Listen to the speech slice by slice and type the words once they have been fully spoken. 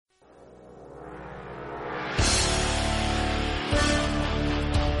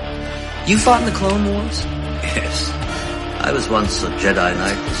You fought in the Clone Wars? Yes. I was once a Jedi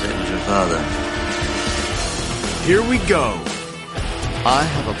Knight, the same as your father. Here we go. I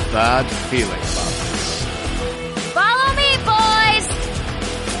have a bad feeling about this. Follow me, boys!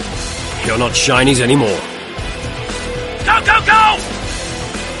 You're not shinies anymore. Go, go, go!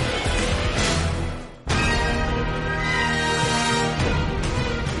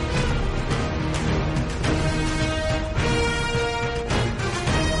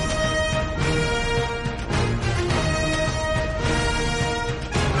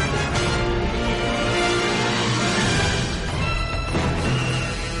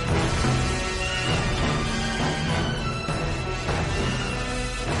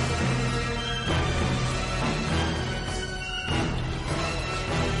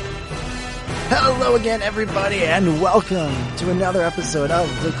 Hello again, everybody, and welcome to another episode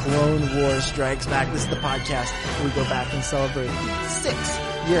of The Clone Wars Strikes Back. This is the podcast where we go back and celebrate the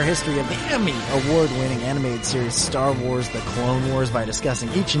 6-year history of the Emmy award-winning animated series Star Wars The Clone Wars by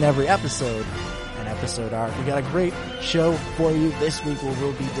discussing each and every episode and episode arc. We got a great show for you this week where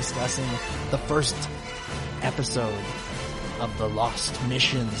we'll be discussing the first episode of The Lost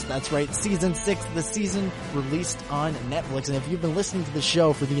Missions. That's right, Season 6, the season released on Netflix. And if you've been listening to the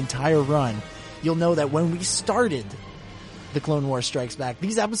show for the entire run, you'll know that when we started The Clone Wars Strikes Back,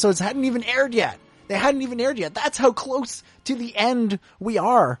 these episodes hadn't even aired yet. They hadn't even aired yet. That's how close to the end we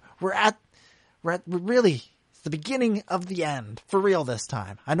are. We're really, it's the beginning of the end. For real this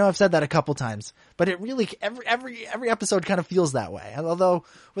time. I know I've said that a couple times, but it really, every episode kind of feels that way. Although,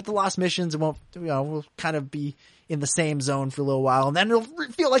 with The Lost Missions, it won't, we'll kind of be in the same zone for a little while, and then it'll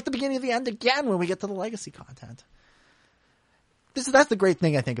feel like the beginning of the end again when we get to the legacy content. That's the great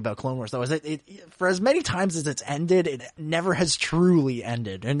thing I think about Clone Wars, though, is that it for as many times as it's ended, it never has truly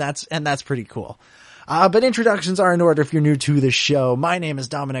ended, and that's pretty cool. But introductions are in order if you're new to the show. My name is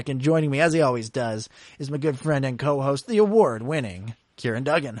Dominic, and joining me, as he always does, is my good friend and co-host, the award-winning Ciaran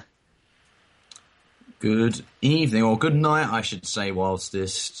Duggan. Good evening, or good night, I should say, whilst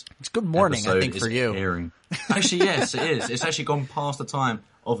this It's good morning, I think, for you. Airing. Actually, yes, it is. It's actually gone past the time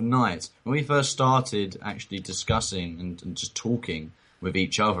of night. When we first started actually discussing and just talking with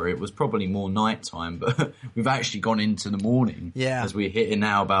each other, it was probably more nighttime, but we've actually gone into the morning. Yeah. As we're hitting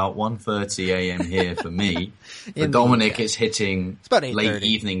now about 1:30 a.m. here for me. For Dominic, it's hitting about late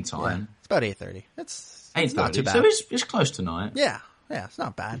evening time. Yeah, it's about 8:30. It's not too bad. So it's close to night. Yeah, it's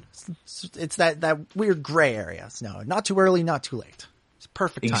not bad. It's that weird gray area. No, not too early, not too late. It's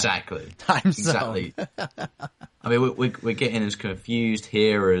perfect time. Exactly. Time zone. Exactly. I mean, we're getting as confused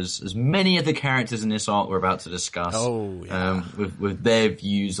here as many of the characters in this arc we're about to discuss. Oh, yeah. With their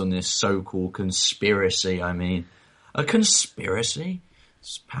views on this so-called conspiracy. I mean, a conspiracy,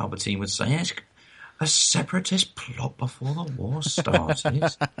 as Palpatine would say, it's a separatist plot before the war started.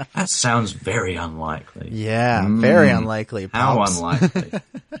 That sounds very unlikely. Yeah, very unlikely. How Pops. unlikely.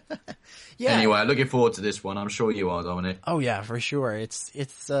 Yeah. Anyway, looking forward to this one. I'm sure you are, Dominic. Oh yeah, for sure. It's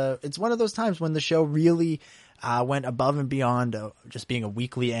one of those times when the show really went above and beyond just being a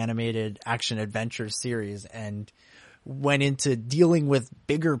weekly animated action adventure series and went into dealing with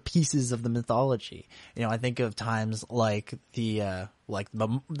bigger pieces of the mythology. I think of times like the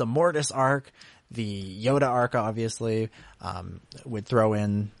Mortis arc, the Yoda arc, obviously, would throw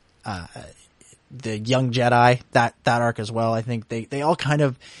in the Young Jedi, that arc as well. I think they all kind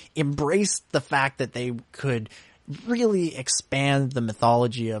of embraced the fact that they could really expand the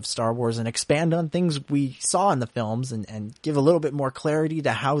mythology of Star Wars and expand on things we saw in the films and give a little bit more clarity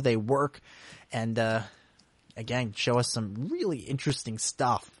to how they work and, again, show us some really interesting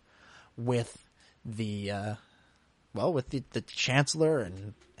stuff with the Chancellor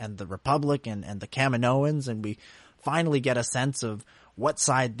and the Republic and the Kaminoans, and we finally get a sense of what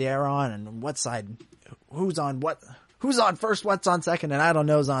side they're on and what side, who's on first, what's on second, and I don't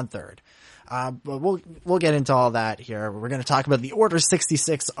know's on third. But we'll get into all that here. We're going to talk about the Order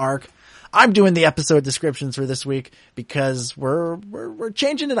 66 arc. I'm doing the episode descriptions for this week because we're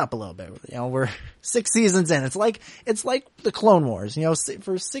changing it up a little bit. We're 6 seasons in. It's like the Clone Wars.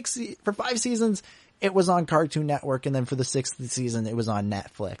 For 5 seasons it was on Cartoon Network, and then for the 6th season it was on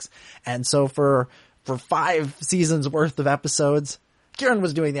Netflix. And so for 5 seasons worth of episodes, Ciaran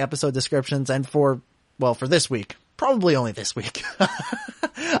was doing the episode descriptions, and for this week, probably only this week,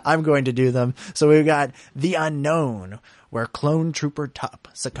 I'm going to do them. So we've got The Unknown, where Clone Trooper Tup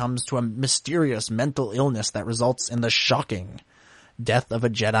succumbs to a mysterious mental illness that results in the shocking death of a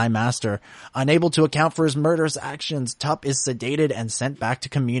Jedi Master. Unable to account for his murderous actions, Tup is sedated and sent back to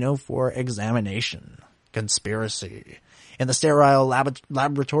Kamino for examination. Conspiracy. In the sterile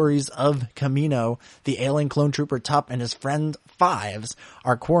laboratories of Camino, the ailing clone trooper Tup and his friend Fives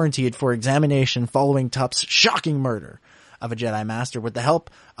are quarantined for examination following Tup's shocking murder of a Jedi Master. With the help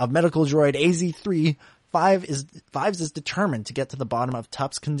of medical droid AZ-3, Fives is determined to get to the bottom of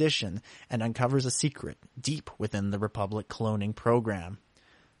Tup's condition and uncovers a secret deep within the Republic cloning program.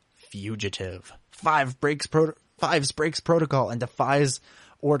 Fugitive. Fives breaks protocol and defies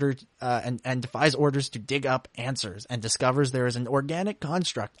orders to dig up answers, and discovers there is an organic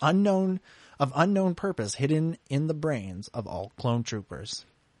construct of unknown purpose hidden in the brains of all clone troopers.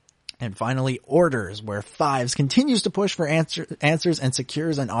 And finally, Orders, where Fives continues to push for answers and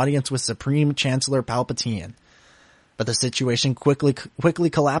secures an audience with Supreme Chancellor Palpatine. But the situation quickly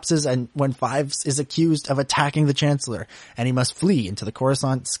collapses, and when Fives is accused of attacking the Chancellor, and he must flee into the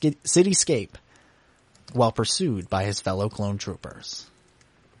Coruscant cityscape while pursued by his fellow clone troopers.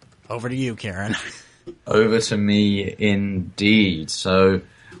 Over to you, Ciaran. Over to me indeed. So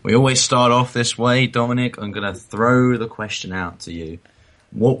we always start off this way, Dominic. I'm going to throw the question out to you.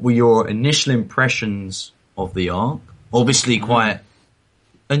 What were your initial impressions of the arc? Obviously quite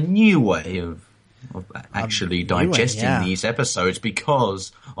a new way of actually digesting these episodes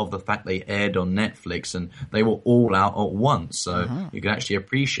because of the fact they aired on Netflix and they were all out at once. So you can actually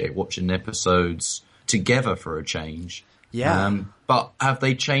appreciate watching episodes together for a change. Yeah. But have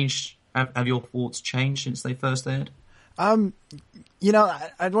they changed? Have your thoughts changed since they first aired? You know,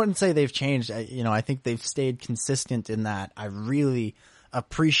 I wouldn't say they've changed. I think they've stayed consistent in that I really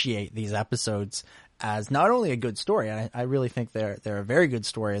appreciate these episodes as not only a good story, I really think they're a very good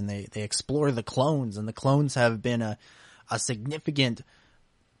story, and they explore the clones, and the clones have been a significant,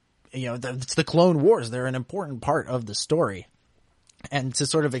 it's the Clone Wars. They're an important part of the story. And to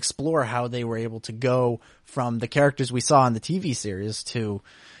sort of explore how they were able to go from the characters we saw in the TV series to,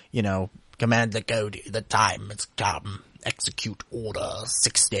 Commander Cody, the time has come, execute Order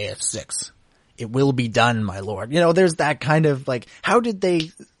 66. It will be done, my lord. There's that kind of how did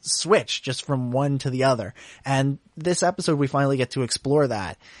they switch just from one to the other? And this episode, we finally get to explore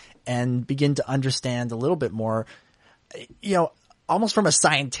that and begin to understand a little bit more, almost from a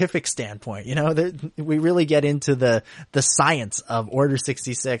scientific standpoint. We really get into the science of Order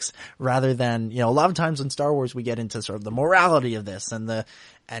 66 rather than, a lot of times in Star Wars, we get into sort of the morality of this and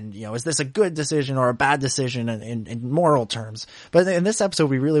is this a good decision or a bad decision in moral terms? But in this episode,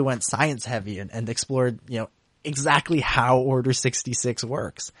 we really went science heavy and explored, exactly how Order 66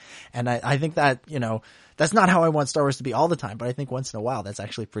 works. And I think that, that's not how I want Star Wars to be all the time, but I think once in a while, that's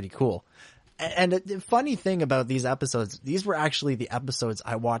actually pretty cool. And the funny thing about these episodes, these were actually the episodes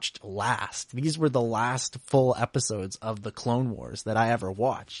I watched last. These were the last full episodes of the Clone Wars that I ever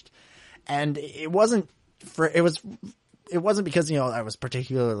watched. And it wasn't because, I was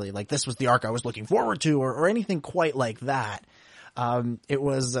particularly this was the arc I was looking forward to or anything quite like that. It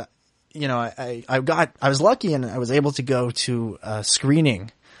was, I was lucky and I was able to go to a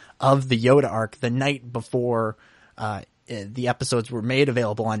screening of the Yoda arc the night before, the episodes were made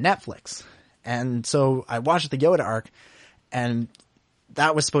available on Netflix. And so I watched the Yoda arc, and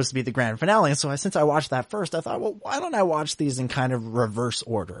that was supposed to be the grand finale. And so since I watched that first, I thought, well, why don't I watch these in kind of reverse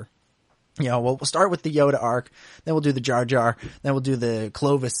order? We'll start with the Yoda arc, then we'll do the Jar Jar, then we'll do the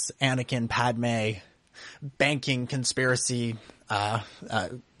Clovis, Anakin, Padme, banking conspiracy,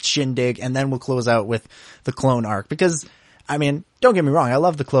 shindig, and then we'll close out with the clone arc. Because, don't get me wrong, I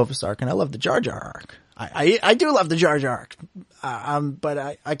love the Clovis arc and I love the Jar Jar arc. I do love the Jar Jar arc.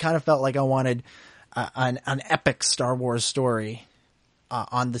 But I kind of felt like I wanted an epic Star Wars story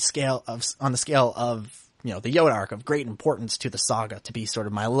on the scale of the Yoda arc of great importance to the saga to be sort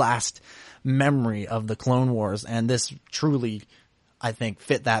of my last memory of the Clone Wars. And this truly, I think,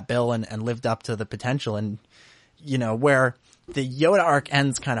 fit that bill and lived up to the potential. And where the Yoda arc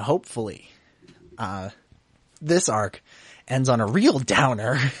ends kind of hopefully, this arc ends on a real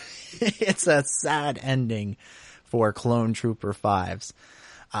downer. It's a sad ending for Clone Trooper Fives,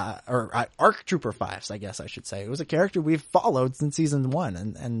 or Arc Trooper Fives, I guess I should say. It was a character we've followed since season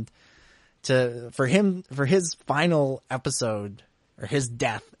 1, and for his final episode, or his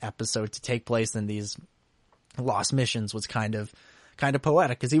death episode, to take place in these lost missions was kind of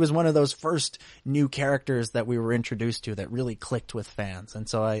poetic, because he was one of those first new characters that we were introduced to that really clicked with fans. And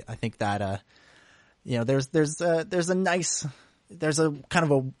so I think that there's a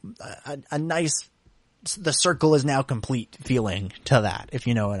kind of a nice, the circle is now complete feeling to that, if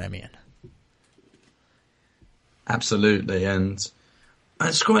you know what I mean. Absolutely. And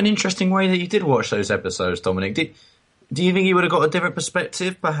it's quite an interesting way that you did watch those episodes, Dominic. Do you think you would have got a different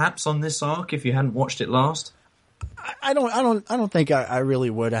perspective perhaps on this arc if you hadn't watched it last? I don't think I really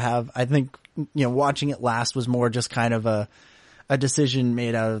would have. I think watching it last was more just kind of a decision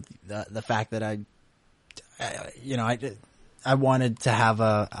made out of the fact that I wanted to have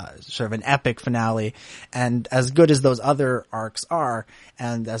a sort of an epic finale, and as good as those other arcs are,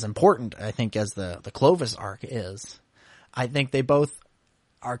 and as important I think as the Clovis arc is, I think they both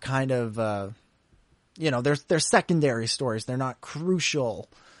are kind of they're secondary stories. They're not crucial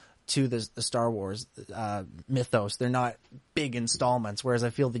to the Star Wars mythos. They're not big installments, whereas I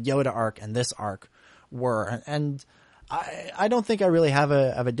feel the Yoda arc and this arc were. And I don't think I really have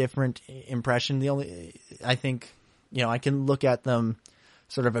a different impression. I think, I can look at them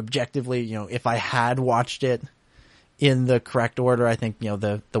sort of objectively. If I had watched it in the correct order, I think,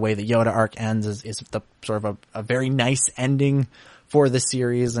 the way the Yoda arc ends is the sort of a very nice ending for the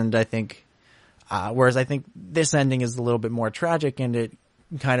series. And I think, whereas I think this ending is a little bit more tragic, and it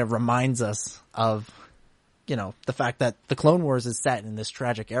kind of reminds us of, the fact that the Clone Wars is set in this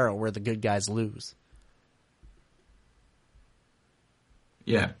tragic era where the good guys lose.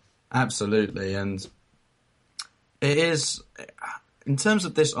 Yeah, absolutely. And it is, in terms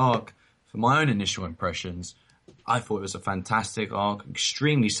of this arc, for my own initial impressions, I thought it was a fantastic arc,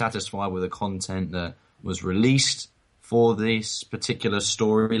 extremely satisfied with the content that was released for this particular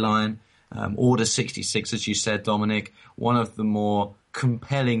storyline. Order 66, as you said, Dominic, one of the more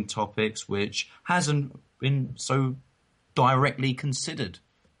compelling topics which hasn't been so directly considered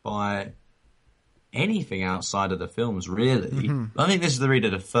by anything outside of the films, really. Mm-hmm. I think this is really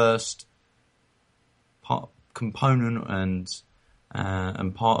the first component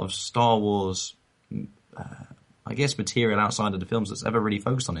and part of Star Wars, I guess, material outside of the films that's ever really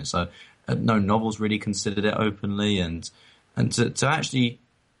focused on it. So no novels really considered it openly, and to actually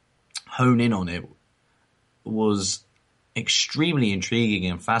hone in on it was extremely intriguing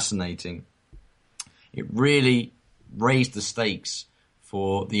and fascinating. It really raised the stakes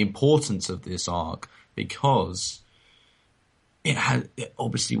for the importance of this arc, because it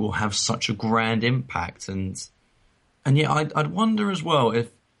obviously will have such a grand impact. And yet I'd wonder as well, if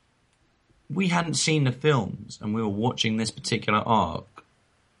we hadn't seen the films and we were watching this particular arc,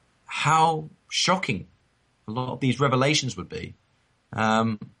 how shocking a lot of these revelations would be.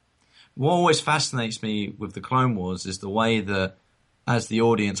 What always fascinates me with the Clone Wars is the way that, as the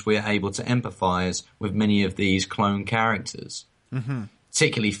audience, we're able to empathize with many of these clone characters,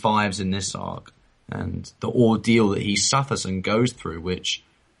 particularly Fives in this arc, and the ordeal that he suffers and goes through, which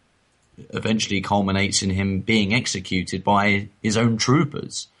eventually culminates in him being executed by his own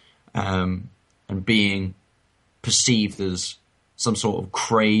troopers, and being perceived as some sort of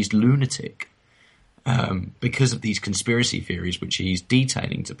crazed lunatic. Because of these conspiracy theories which he's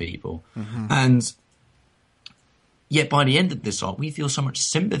detailing to people. And yet by the end of this arc, we feel so much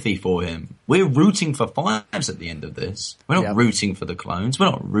sympathy for him. We're rooting for Fives at the end of this. We're not rooting for the clones.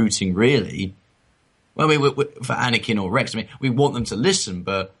 We're not rooting really. Well, we're for Anakin or Rex. I mean, we want them to listen,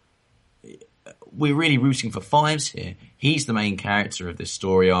 but we're really rooting for Fives here. He's the main character of this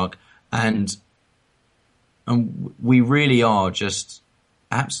story arc, and we really are just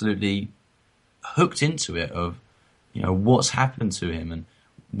absolutely hooked into it, of what's happened to him and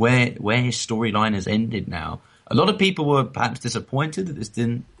where his storyline has ended now. A lot of people were perhaps disappointed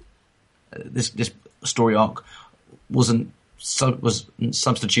that this story arc wasn't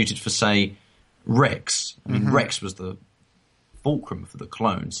substituted for, say, Rex. I mean, Rex was the fulcrum for the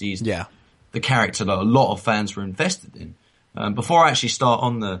clones. He's the character that a lot of fans were invested in. Before I actually start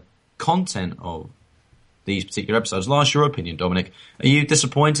on the content of these particular episodes, I'll ask your opinion, Dominic. Are you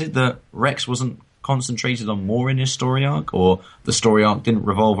disappointed that Rex wasn't concentrated on more in his story arc, or the story arc didn't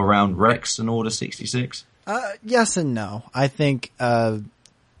revolve around Rex and Order 66? Yes and no. I think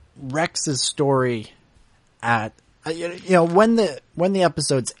Rex's story at when the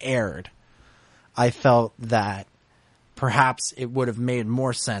episodes aired, I felt that perhaps it would have made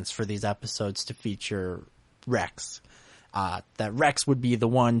more sense for these episodes to feature Rex. That Rex would be the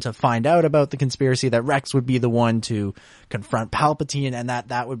one to find out about the conspiracy, that Rex would be the one to confront Palpatine, and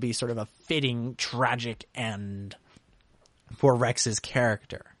that would be sort of a fitting, tragic end for Rex's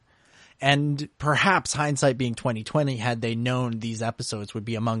character. And perhaps, hindsight being 2020, had they known these episodes would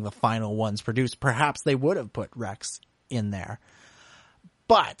be among the final ones produced, perhaps they would have put Rex in there.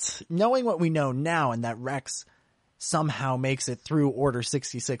 But knowing what we know now, and that Rex somehow makes it through Order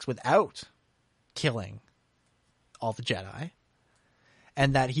 66 without killing all the Jedi,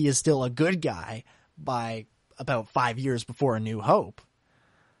 and that he is still a good guy by about 5 years before A New Hope,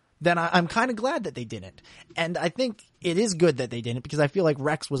 then I'm kind of glad that they didn't. And I think it is good that they didn't, because I feel like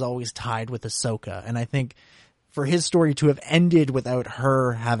Rex was always tied with Ahsoka, and I think for his story to have ended without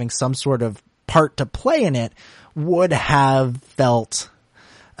her having some sort of part to play in it would have felt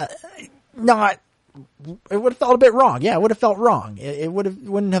not, it would have felt a bit wrong. Yeah, it would have felt wrong. It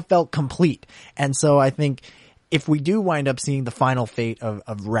wouldn't have felt complete. And so I think if we do wind up seeing the final fate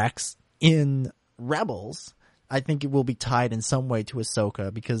of Rex in Rebels, I think it will be tied in some way to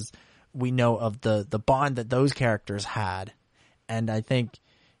Ahsoka, because we know of the bond that those characters had. And I think,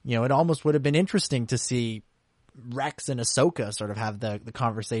 it almost would have been interesting to see Rex and Ahsoka sort of have the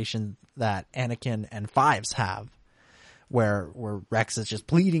conversation that Anakin and Fives have, where Rex is just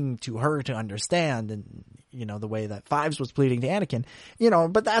pleading to her to understand, and, the way that Fives was pleading to Anakin,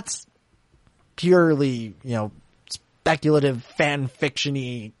 but that's purely, speculative fan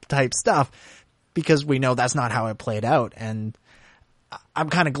fiction-y type stuff, because we know that's not how it played out. And I'm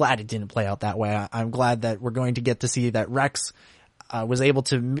kind of glad it didn't play out that way. I'm glad that we're going to get to see that Rex was able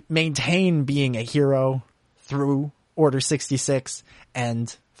to maintain being a hero through Order 66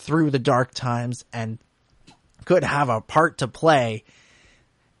 and through the dark times, and could have a part to play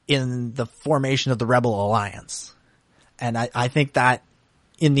in the formation of the Rebel Alliance. And I think that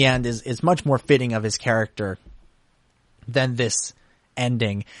in the end is much more fitting of his character than this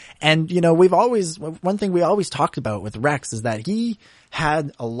ending. And, one thing we always talked about with Rex is that he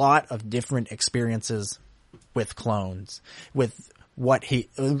had a lot of different experiences with clones, with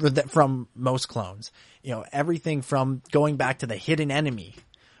from most clones, everything from going back to the hidden enemy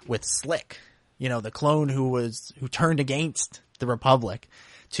with Slick, the clone who turned against the Republic,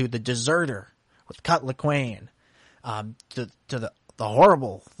 to the deserter with Cut Lawquane, to the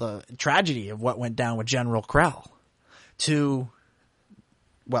horrible, the tragedy of what went down with General Krell, to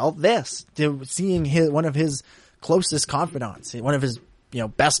seeing one of his closest confidants, one of his,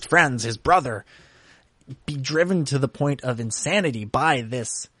 best friends, his brother, be driven to the point of insanity by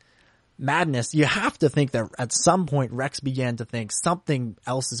this madness. You have to think that at some point Rex began to think something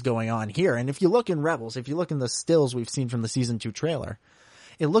else is going on here. And if you look in Rebels, if you look in the stills we've seen from the season 2 trailer,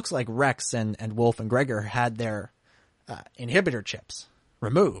 it looks like Rex and Wolf and Gregor had their inhibitor chips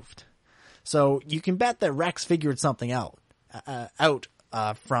removed. So you can bet that Rex figured something out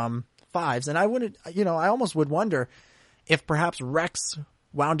from Fives. And I almost would wonder if perhaps Rex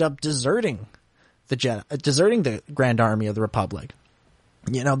wound up deserting the Grand Army of the Republic.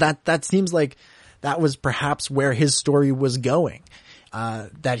 That seems like that was perhaps where his story was going,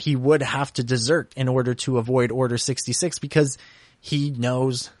 that he would have to desert in order to avoid Order 66, because he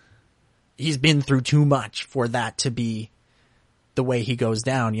knows he's been through too much for that to be the way he goes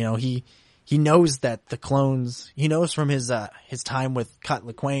down. He knows that the clones, he knows from his time with Cut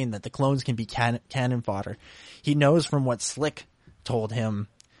Lawquane that the clones can be cannon fodder. He knows from what Slick told him,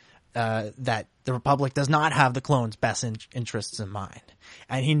 that the Republic does not have the clones' best interests in mind.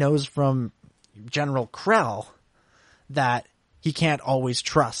 And he knows from General Krell that he can't always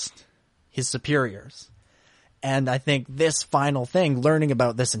trust his superiors. And I think this final thing, learning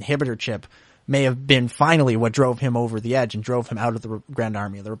about this inhibitor chip, may have been finally what drove him over the edge and drove him out of the Grand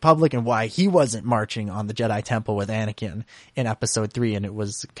Army of the Republic, and why he wasn't marching on the Jedi Temple with Anakin in Episode 3, and it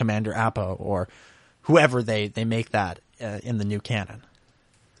was Commander Appa or whoever they make that in the new canon.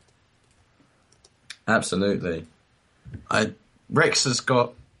 Absolutely. Rex has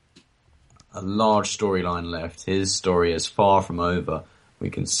got a large storyline left. His story is far from over. We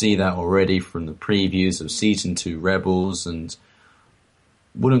can see that already from the previews of Season 2 Rebels, and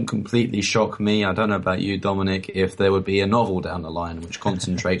wouldn't completely shock me, I don't know about you, Dominic, if there would be a novel down the line which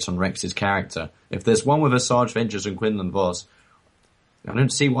concentrates on Rex's character. If there's one with Asajj Ventress and Quinlan Vos, I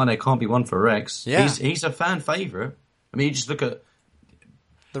don't see why there can't be one for Rex. Yeah. He's a fan favourite. I mean, you just look at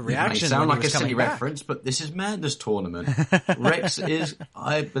the reaction. It may sound like a silly reference, but this is Madness Tournament. Rex is,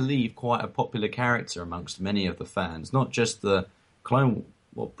 I believe, quite a popular character amongst many of the fans, not just the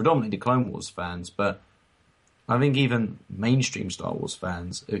predominantly the Clone Wars fans, but I think even mainstream Star Wars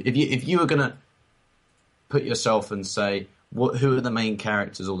fans. If you were going to put yourself and say, who are the main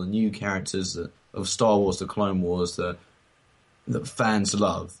characters or the new characters of Star Wars, the Clone Wars, that fans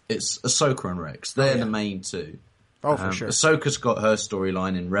love, it's Ahsoka and Rex. They're the main two. Oh, for sure. Ahsoka's got her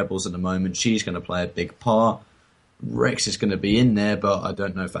storyline in Rebels at the moment. She's going to play a big part. Rex is going to be in there, but I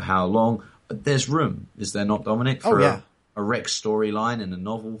don't know for how long. But there's room, is there not, Dominic, for a Rex storyline in a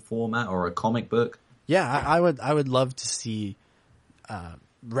novel format or a comic book? Yeah, I would love to see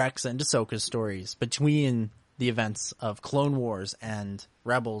Rex and Ahsoka's stories between the events of Clone Wars and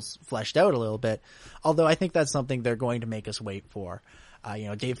Rebels fleshed out a little bit. Although I think that's something they're going to make us wait for.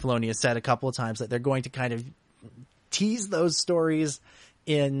 Dave Filoni has said a couple of times that they're going to kind of tease those stories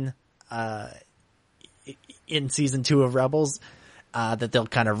in Season 2 of Rebels, that they'll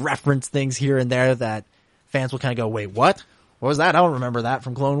kind of reference things here and there that fans will kind of go, wait, what? What was that? I don't remember that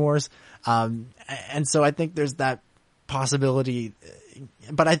from Clone Wars. And so I think there's that possibility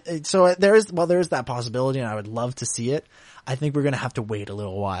so there is that possibility, and I would love to see it. I think we're going to have to wait a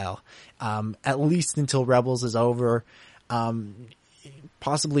little while, at least until Rebels is over,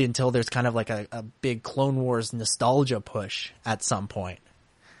 possibly until there's kind of like a big Clone Wars nostalgia push at some point.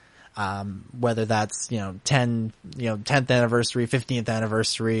 Whether that's, 10th anniversary, 15th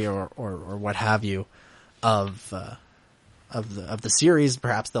anniversary, or what have you of the series.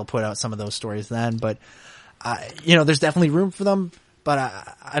 Perhaps they'll put out some of those stories then, but, there's definitely room for them, but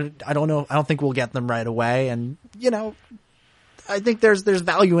I don't know. I don't think we'll get them right away. And, I think there's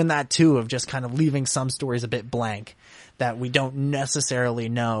value in that too, of just kind of leaving some stories a bit blank that we don't necessarily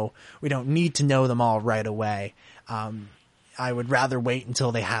know. We don't need to know them all right away. I would rather wait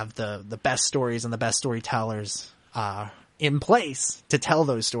until they have the best stories and the best storytellers in place to tell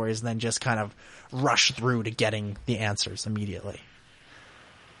those stories than just kind of rush through to getting the answers immediately.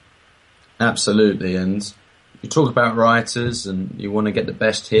 Absolutely. And you talk about writers and you want to get the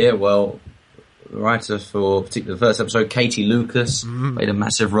best here. Well, the writer for particularly the first episode, Katie Lucas, played a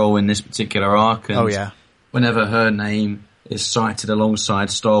massive role in this particular arc. And whenever her name is cited alongside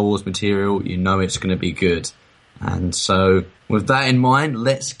Star Wars material, you know it's going to be good. And so, with that in mind,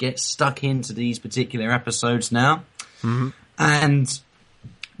 let's get stuck into these particular episodes now. Mm-hmm. And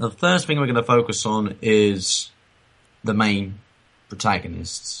the first thing we're going to focus on is the main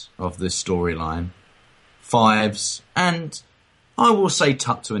protagonists of this storyline, Fives, and I will say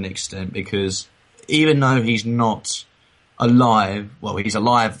Tup to an extent, because even though he's not alive, well, he's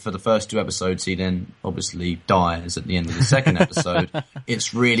alive for the first 2 episodes, he then obviously dies at the end of the second episode.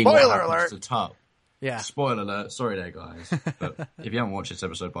 It's really Spoiler what happens alert. to Tup. Yeah. Spoiler alert. Sorry there, guys. But if you haven't watched this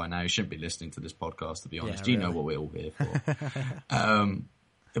episode by now, you shouldn't be listening to this podcast, to be honest. Yeah, you know what we're all here for.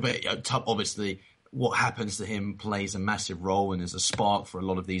 But Tup, obviously, what happens to him plays a massive role and is a spark for a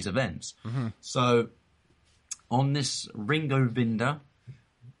lot of these events. Mm-hmm. So, on this Ringo Vinda,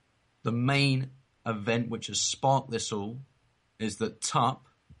 the main event which has sparked this all is that Tup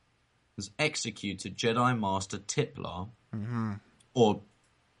has executed Jedi Master Tiplar, or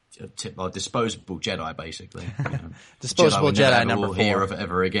Tiplar, disposable Jedi, basically. Disposable Jedi number 4. Hear of it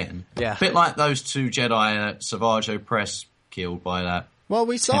ever again. Yeah. A bit like those 2 Jedi at Savage Opress killed by that. Well,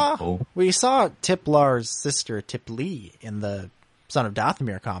 we saw Tiplar's sister Tipli in the Son of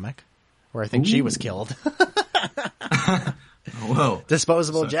Dathomir comic, where I think she was killed. Well,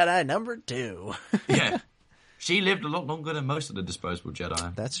 disposable Jedi number 2. Yeah. She lived a lot longer than most of the disposable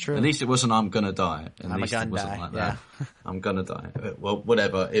Jedi. That's true. At least it wasn't I'm gonna die. I'm gonna die. Like that. I'm gonna die. Well,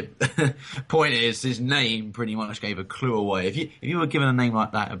 whatever. Point is, his name pretty much gave a clue away. If you were given a name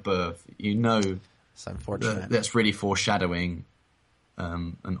like that at birth, you know it's unfortunate. That's really foreshadowing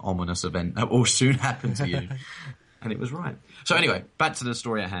an ominous event that will soon happen to you. And it was right. So anyway, back to the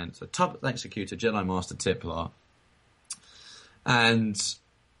story at hand. So Tup executed Jedi Master Tiplar. And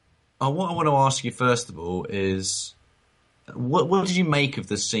what I want to ask you first of all is, what did you make of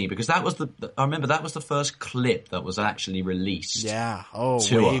this scene? Because that was I remember that was the first clip that was actually released. Yeah. To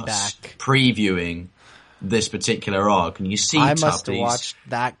way us, back. Previewing this particular arc. And you see I must have watched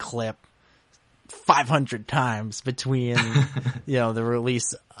that clip 500 times between, the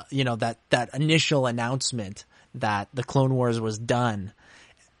release, that initial announcement that the Clone Wars was done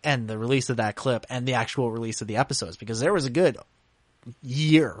and the release of that clip and the actual release of the episodes, because there was a good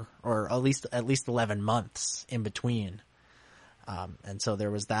year or at least 11 months in between. And so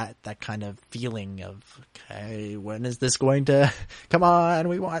there was that kind of feeling of, okay, when is this going to come on?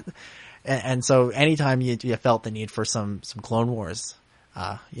 We want, and so anytime you felt the need for some Clone Wars,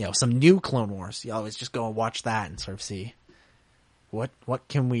 some new Clone Wars, you always just go and watch that and sort of see what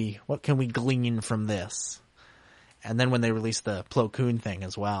can we glean from this. And then when they released the Plo Koon thing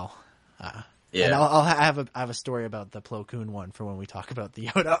as well, and I have a story about the Plo Koon one for when we talk about the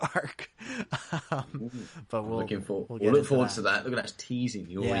Yoda arc. But we'll look forward to that. Look at that, teasing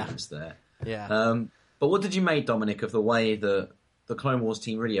the audience there. Yeah. But what did you make, Dominic, of the way that the Clone Wars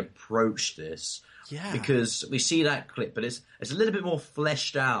team really approached this? Yeah. Because we see that clip, but it's a little bit more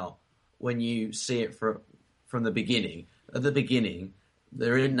fleshed out when you see it from the beginning. At the beginning,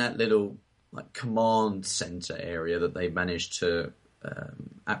 they're in that little command center area that they managed to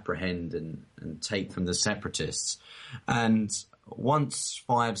apprehend and take from the Separatists. And once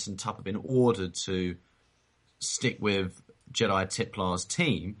Fives and Tup have been ordered to stick with Jedi Tiplar's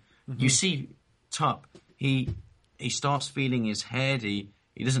team, you see Tup, he starts feeling his head, he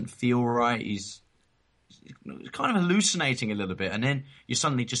doesn't feel right, he's kind of hallucinating a little bit, and then you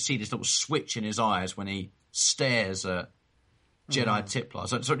suddenly just see this little switch in his eyes when he stares at Jedi Tiplar.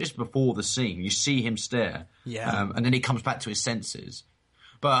 So just before the scene, you see him stare, and then he comes back to his senses.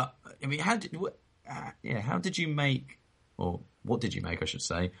 But I mean, how did you make, or what did you make, I should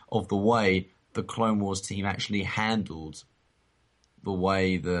say, of the way the Clone Wars team actually handled the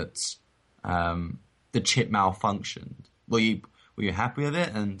way that the chip malfunctioned? Were you happy with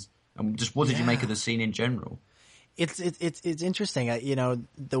it, and just what did you make of the scene in general? It's interesting.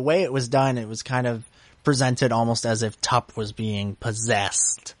 The way it was done, it was kind of presented almost as if Tup was being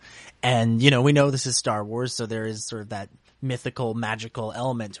possessed. And, we know this is Star Wars, so there is sort of that mythical, magical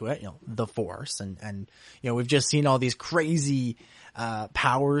element to it, the Force. And we've just seen all these crazy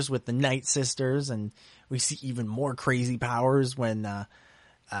powers with the Night Sisters, and we see even more crazy powers when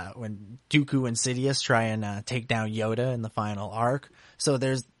Dooku and Sidious try and take down Yoda in the final arc. So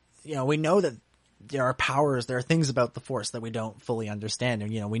there's, we know that there are powers, there are things about the Force that we don't fully understand.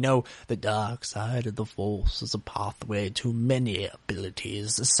 And, we know the dark side of the Force is a pathway to many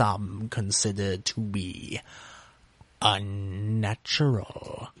abilities some consider to be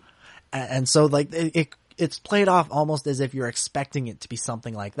unnatural. And so, it's played off almost as if you're expecting it to be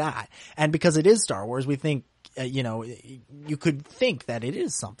something like that. And because it is Star Wars, we think, you could think that it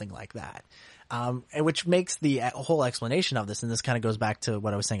is something like that. Which makes the whole explanation of this, and this kind of goes back to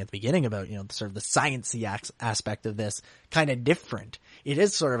what I was saying at the beginning about, sort of the sciencey aspect of this, kind of different. It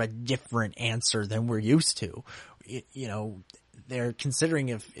is sort of a different answer than we're used to. They're considering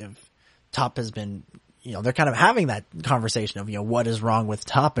if Tup has been, they're kind of having that conversation of, what is wrong with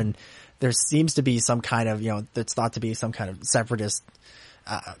Tup, and there seems to be some kind of, that's thought to be some kind of separatist,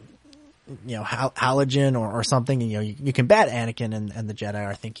 halogen or something. You can bet Anakin and the Jedi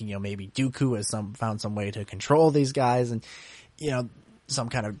are thinking, maybe Dooku has found some way to control these guys, and, some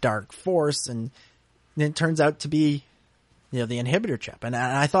kind of dark force. And it turns out to be, the inhibitor chip. And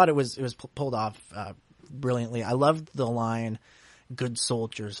I thought it was pulled off, brilliantly. I loved the line, "Good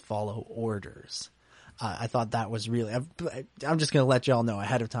soldiers follow orders." I thought that was really, I'm just going to let y'all know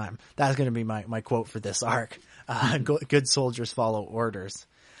ahead of time. That's going to be my quote for this arc. Good soldiers follow orders.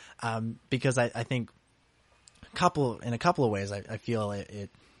 Because I think in a couple of ways, I feel it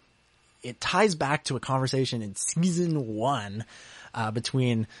ties back to a conversation in season 1,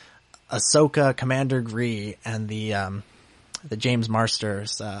 between Ahsoka, Commander Gree, and the James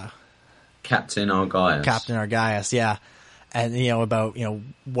Marsters, Captain Argaius. Yeah. And, about,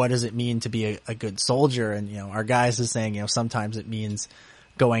 what does it mean to be a good soldier? And, Argaius is saying, sometimes it means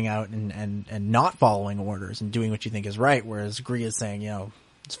going out and not following orders and doing what you think is right. Whereas Gree is saying,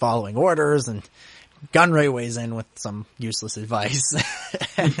 it's following orders, and Gunray weighs in with some useless advice.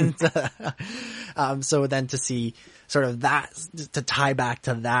 And, so then to see sort of that, to tie back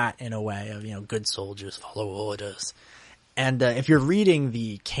to that in a way of, good soldiers follow orders. And, if you're reading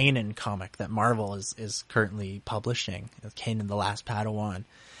the Kanan comic that Marvel is currently publishing, Kanan the Last Padawan,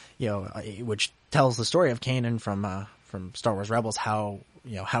 which tells the story of Kanan from Star Wars Rebels, how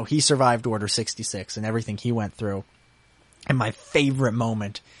he survived Order 66 and everything he went through. And my favorite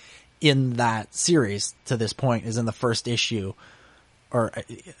moment in that series to this point is in the first issue, or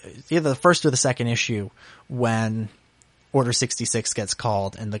either the first or the second issue, when Order 66 gets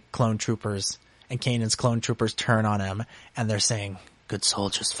called and the clone troopers and Kanan's clone troopers turn on him and they're saying, "Good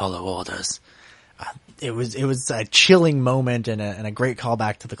soldiers follow orders." It was a chilling moment and a great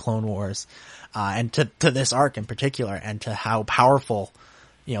callback to the Clone Wars, and to this arc in particular, and to how powerful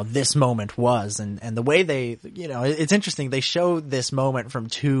this moment was, and the way they, it's interesting. They show this moment from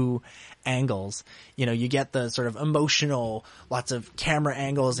two angles. You get the sort of emotional, lots of camera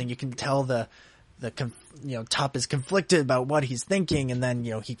angles, and you can tell Tup is conflicted about what he's thinking, and then,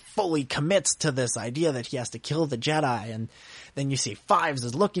 he fully commits to this idea that he has to kill the Jedi, and then you see Fives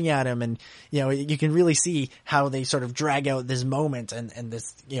is looking at him, and, you can really see how they sort of drag out this moment and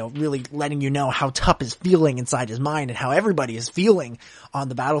this, really letting how Tup is feeling inside his mind and how everybody is feeling on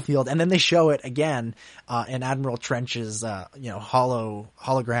the battlefield. And then they show it again, in Admiral Trench's,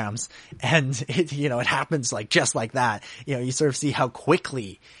 holograms, and it happens just like that. You sort of see how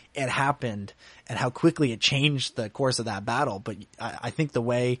quickly it happened and how quickly it changed the course of that battle. But I think the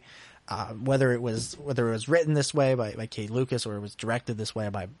way, whether it was written this way by Kate Lucas or it was directed this way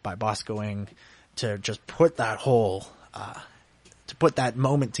by Bosco Ing, to just put that whole, to put that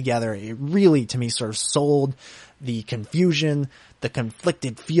moment together, it really, to me, sort of sold the confusion, the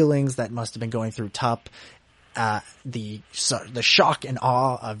conflicted feelings that must have been going through Tup, the shock and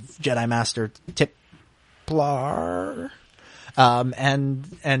awe of Jedi Master Tiplar,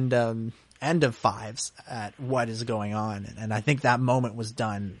 and of Fives at what is going on. And I think that moment was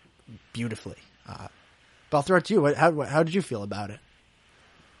done beautifully. But I'll throw it to you. How did you feel about it?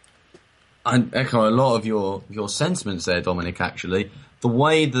 I echo a lot of your sentiments there, Dominic, actually. The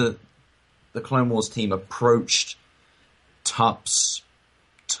way that the Clone Wars team approached Tup's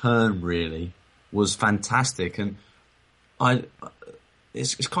turn, really, was fantastic. And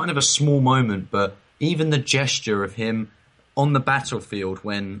it's kind of a small moment, but even the gesture of him on the battlefield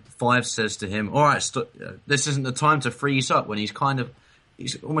when Five says to him, "All right, this isn't the time to freeze up," when he's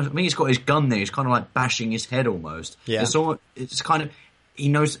almost, I think he's got his gun there, he's kind of like bashing his head almost. Yeah. It's kind of, he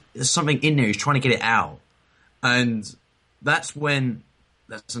knows there's something in there, he's trying to get it out. And that's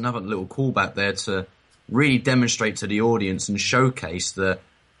another little callback there to really demonstrate to the audience and showcase that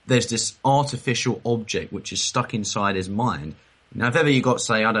there's this artificial object which is stuck inside his mind. Now, if ever you got,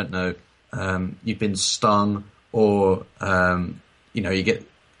 say, I don't know, you've been stung, or you get.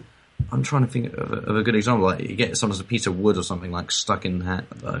 I'm trying to think of a good example. Like you get sometimes a piece of wood or something like stuck in the hand.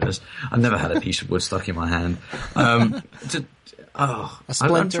 I've never had a piece of wood stuck in my hand. I'm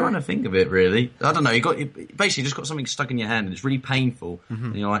trying to think of it really. I don't know. You basically just got something stuck in your hand and it's really painful. Mm-hmm.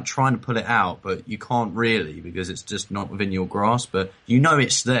 And you're like trying to pull it out, but you can't really because it's just not within your grasp. But you know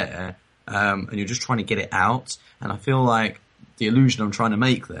it's there, and you're just trying to get it out. And I feel like the illusion I'm trying to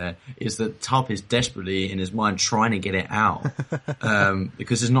make there is that Tup is desperately in his mind trying to get it out,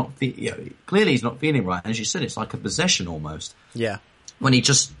 because clearly he's not feeling right. As you said, it's like a possession almost. Yeah. When it's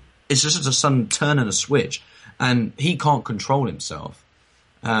just a sudden turn and a switch, and he can't control himself.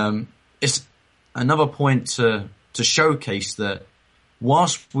 It's another point to showcase that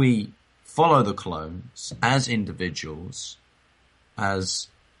whilst we follow the clones as individuals, as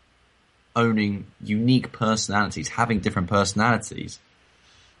owning unique personalities, having different personalities,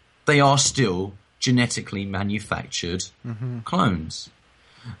 they are still genetically manufactured clones.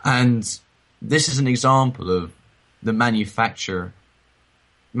 And this is an example of the manufactured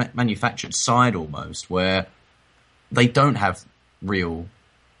side almost, where they don't have real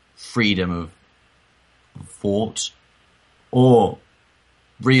freedom of thought or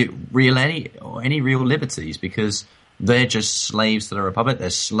any real liberties, because they're just slaves to the Republic. They're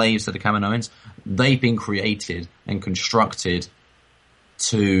slaves to the Kaminoans. They've been created and constructed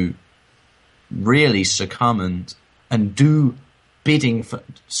to really succumb and do bidding for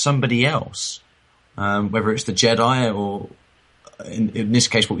somebody else, whether it's the Jedi or, in this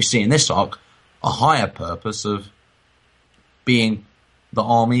case, what we see in this arc, a higher purpose of being the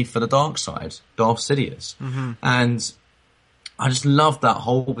army for the dark side, Darth Sidious. Mm-hmm. And I just love that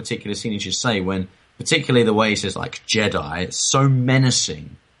whole particular scene, as you say, when particularly the way he says like Jedi, it's so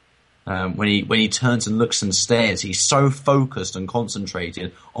menacing. When he turns and looks and stares, he's so focused and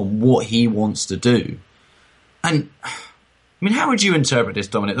concentrated on what he wants to do. And I mean, how would you interpret this,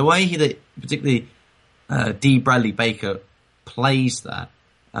 Dominic? The way particularly D. Bradley Baker plays that,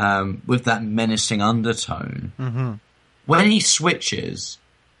 with that menacing undertone. Mm-hmm. When he switches,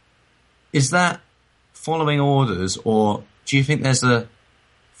 is that following orders, or do you think there's a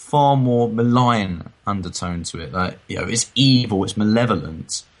far more malign undertone to it? Like, it's evil, it's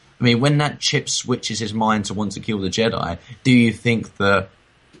malevolent. I mean, when that chip switches his mind to want to kill the Jedi, do you think that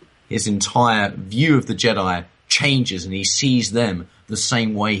his entire view of the Jedi changes and he sees them the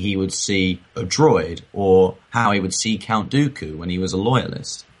same way he would see a droid, or how he would see Count Dooku when he was a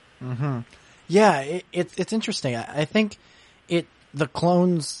loyalist? Mm-hmm. Yeah, it's interesting. I think the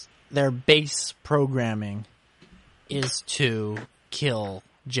clones, their base programming is to kill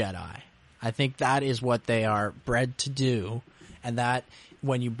Jedi. I think that is what they are bred to do, and that,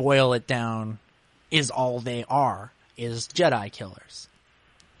 when you boil it down, is all they are, is Jedi killers.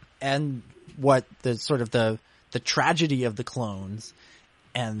 And what the sort of the tragedy of the clones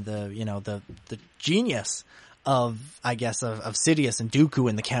and the genius of, I guess, of Sidious and Dooku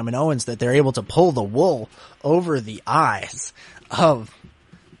and the Kaminoans, that they're able to pull the wool over the eyes of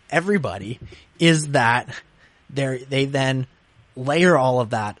everybody, is that they then layer on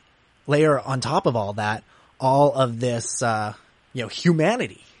top of all that, all of this,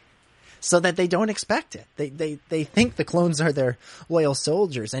 humanity, so that they don't expect it. They think the clones are their loyal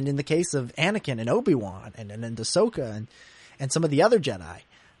soldiers. And in the case of Anakin and Obi-Wan and Ahsoka and some of the other Jedi,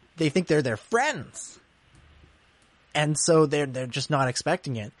 they think they're their friends. And so they're just not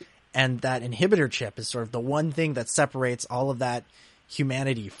expecting it. And that inhibitor chip is sort of the one thing that separates all of that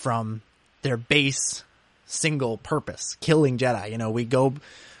humanity from their base single purpose, killing Jedi. We go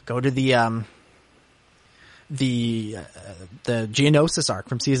to the Geonosis arc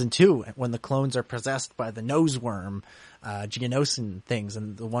from season 2, when the clones are possessed by the nose worm, Geonosin things,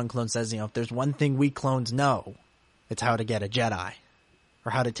 and the one clone says, if there's one thing we clones know, it's how to get a Jedi,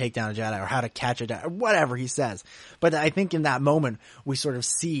 or how to take down a Jedi, or how to catch a Jedi, or whatever he says. But I think in that moment, we sort of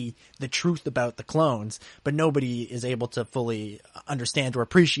see the truth about the clones, but nobody is able to fully understand or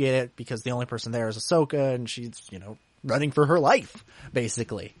appreciate it, because the only person there is Ahsoka, and she's, running for her life,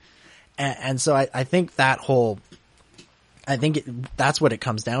 basically. And so I think that's what it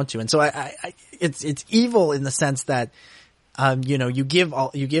comes down to. And so it's evil in the sense that you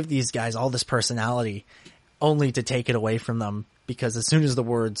give these guys all this personality only to take it away from them, because as soon as the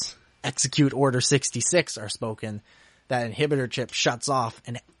words execute Order 66 are spoken, that inhibitor chip shuts off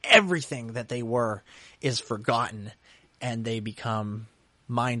and everything that they were is forgotten, and they become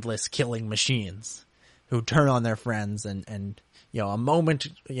mindless killing machines who turn on their friends. And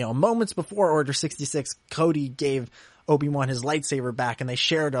moments before Order 66, Cody gave Obi-Wan his lightsaber back, and they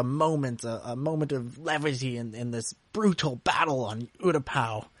shared a moment of levity in this brutal battle on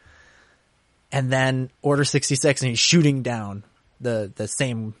Utapau. And then Order 66, and he's shooting down the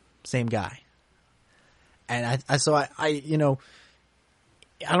same guy. And I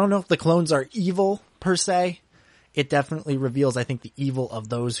don't know if the clones are evil per se. It definitely reveals, I think, the evil of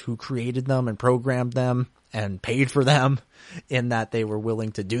those who created them and programmed them and paid for them, in that they were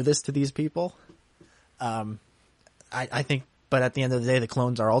willing to do this to these people. I think, but at the end of the day, the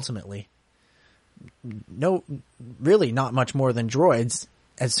clones are ultimately really not much more than droids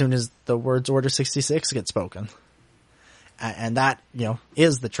as soon as the words Order 66 get spoken. And that,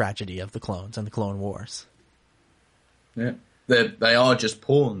 is the tragedy of the clones and the Clone Wars. Yeah. They are just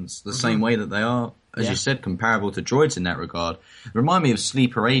pawns, the same way that they are, as you said, comparable to droids in that regard. They remind me of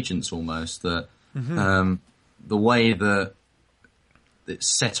sleeper agents almost, that the way that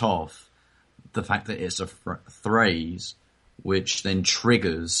it's set off, the fact that it's a phrase which then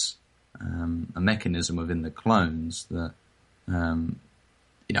triggers a mechanism within the clones that,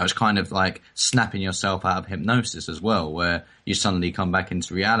 it's kind of like snapping yourself out of hypnosis as well, where you suddenly come back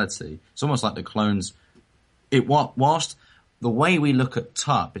into reality. It's almost like the clones, whilst the way we look at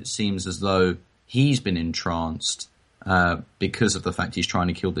Tup, it seems as though he's been entranced because of the fact he's trying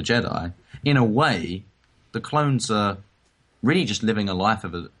to kill the Jedi. In a way, the clones are really just living a life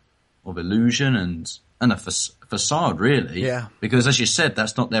of illusion and a facade, really. Yeah. Because, as you said,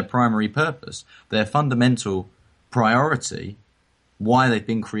 that's not their primary purpose. Their fundamental priority, why they've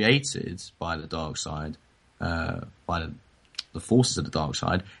been created by the dark side, by the forces of the dark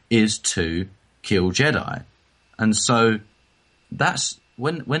side, is to kill Jedi. And so that's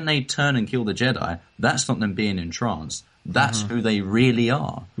when they turn and kill the Jedi, that's not them being entranced. That's who they really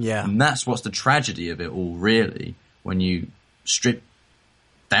are. Yeah. And that's what's the tragedy of it all, really, when you strip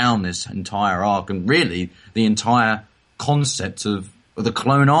down this entire arc and really the entire concept of the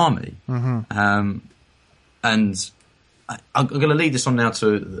clone army. And I'm going to lead this on now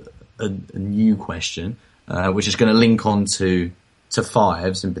to a new question, which is going to link on to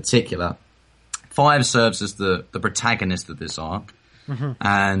Fives in particular. Five serves as the protagonist of this arc,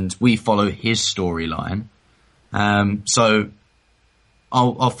 and we follow his storyline. So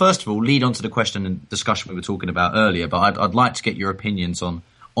I'll first of all lead on to the question and discussion we were talking about earlier, but I'd like to get your opinions on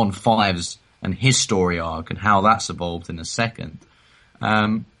Fives and his story arc and how that's evolved in a second.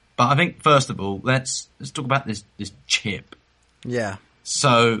 But I think first of all, let's talk about this chip. Yeah.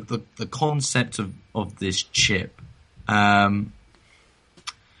 So the concept of this chip,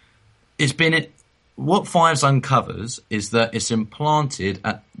 it's been what Fives uncovers is that it's implanted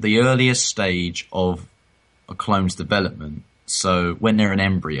at the earliest stage of a clone's development. So when they're an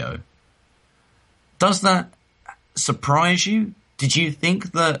embryo. Does that surprise you? Did you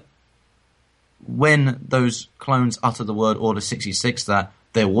think that when those clones uttered the word Order 66 that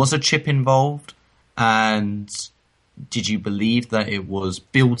there was a chip involved? And did you believe that it was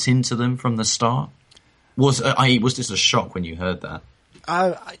built into them from the start? Was this a shock when you heard that?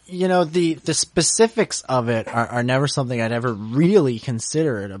 The specifics of it are never something I'd ever really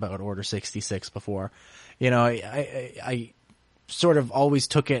considered about Order 66 before. I sort of always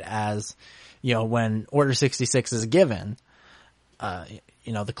took it as, when Order 66 is given,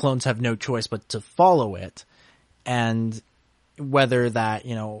 the clones have no choice but to follow it. And whether that,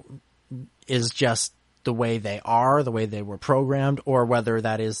 is just the way they are, the way they were programmed, or whether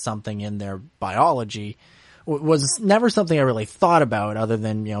that is something in their biology was never something I really thought about, other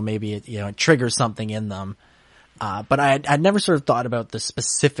than, maybe it triggers something in them. But I'd never sort of thought about the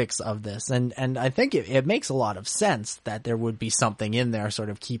specifics of this. And I think it makes a lot of sense that there would be something in there sort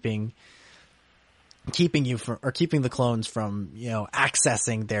of keeping you from, or keeping the clones from,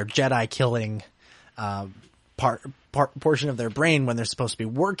 accessing their Jedi killing, portion of their brain when they're supposed to be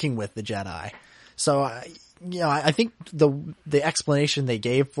working with the Jedi. So, I think the explanation they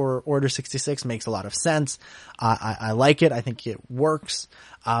gave for Order 66 makes a lot of sense. I like it. I think it works.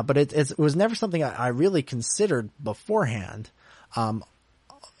 But it was never something I really considered beforehand. But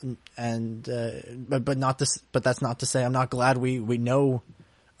that's not to say I'm not glad we know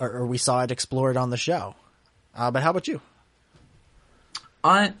or we saw it explored on the show. But how about you?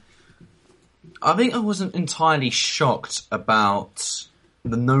 I think I wasn't entirely shocked about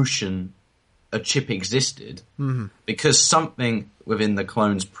the notion a chip existed, because something within the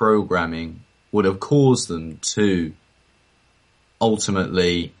clones' programming would have caused them to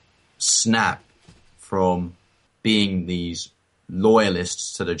ultimately snap from being these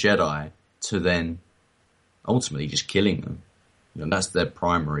loyalists to the Jedi to then ultimately just killing them. That's their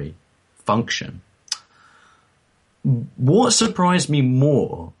primary function. What surprised me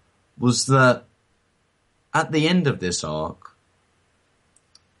more was that at the end of this arc,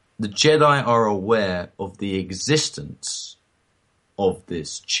 the Jedi are aware of the existence of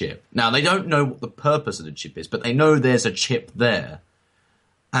this chip. Now, they don't know what the purpose of the chip is, but they know there's a chip there.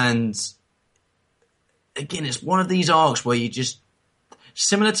 And again, it's one of these arcs where you just,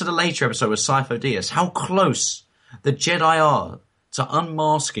 similar to the later episode with Sifo Dyas, how close the Jedi are to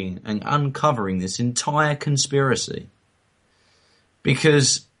unmasking and uncovering this entire conspiracy.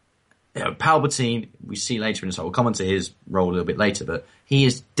 Because Palpatine, we see later in this, we'll come on to his role a little bit later, but he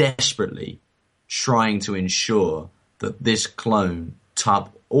is desperately trying to ensure that this clone,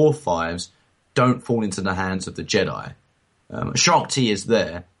 Tub or Fives, don't fall into the hands of the Jedi. Shaak Ti is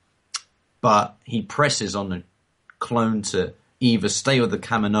there, but he presses on the clone to either stay with the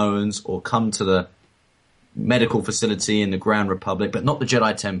Kaminoans or come to the medical facility in the Grand Republic, but not the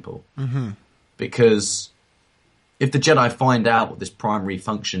Jedi Temple. Because if the Jedi find out what this primary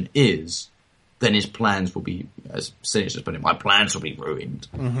function is, then his plans will be, as Sidious just put it, my plans will be ruined.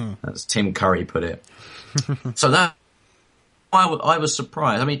 As Tim Curry put it. So that, I was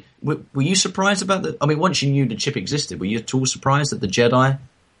surprised. I mean, were you surprised about that? I mean, once you knew the chip existed, were you at all surprised that the Jedi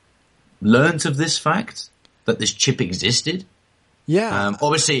learnt of this fact, that this chip existed? Yeah.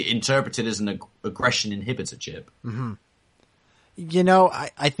 Obviously interpreted as an aggression inhibitor chip. I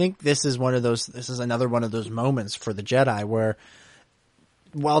think this is another one of those moments for the Jedi where,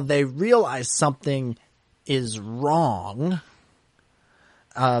 while they realize something is wrong,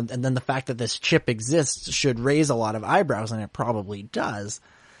 and then the fact that this chip exists should raise a lot of eyebrows, and it probably does,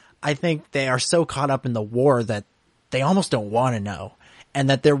 I think they are so caught up in the war that they almost don't want to know. And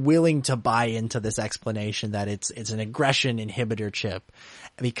that they're willing to buy into this explanation that it's an aggression inhibitor chip.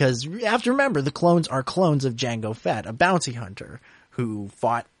 Because you have to remember, the clones are clones of Jango Fett, a bounty hunter who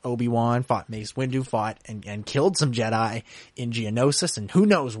fought Obi-Wan, fought Mace Windu, fought and killed some Jedi in Geonosis, and who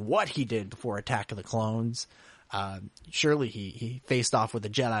knows what he did before Attack of the Clones. Surely he faced off with a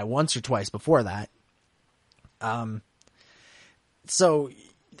Jedi once or twice before that. So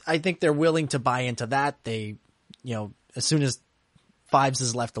I think they're willing to buy into that. They, as soon as Fives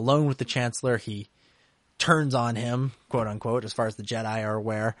is left alone with the Chancellor, he turns on him, quote unquote, as far as the Jedi are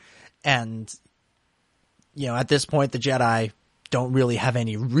aware. And, at this point, the Jedi don't really have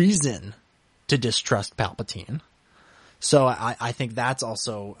any reason to distrust Palpatine. So I think that's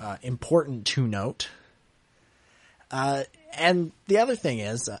also important to note. And the other thing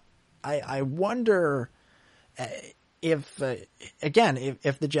is, I wonder if the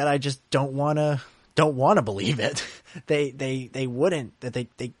Jedi just don't want to believe it. They wouldn't, that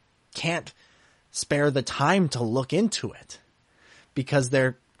they can't spare the time to look into it because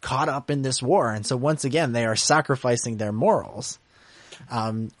they're caught up in this war. And so once again, they are sacrificing their morals,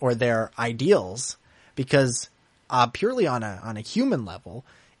 or their ideals, because, purely on a human level,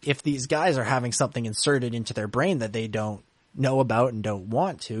 if these guys are having something inserted into their brain that they don't know about and don't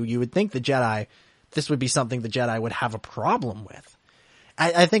want to, you would think this would be something the Jedi would have a problem with.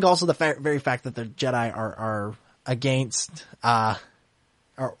 I think also the very fact that the Jedi are against,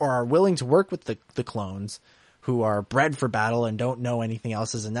 or are willing to work with the clones who are bred for battle and don't know anything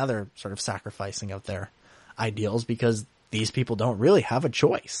else is another sort of sacrificing of their ideals, because these people don't really have a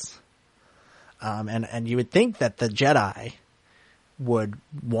choice. And you would think that the Jedi would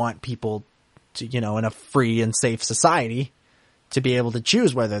want people to, in a free and safe society, to be able to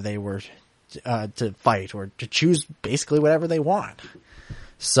choose whether they were to fight or to choose basically whatever they want.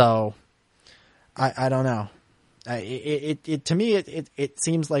 So, I don't know. To me, it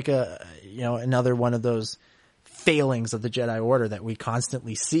seems like another one of those failings of the Jedi Order that we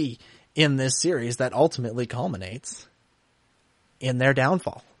constantly see in this series that ultimately culminates in their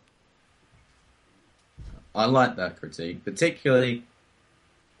downfall. I like that critique, particularly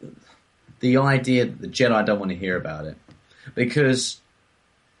the idea that the Jedi don't want to hear about it, because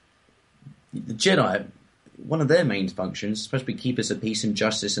the Jedi, one of their main functions is supposed to be keepers of peace and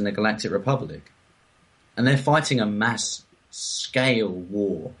justice in the Galactic Republic. And they're fighting a mass-scale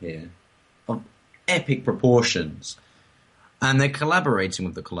war here of epic proportions. And they're collaborating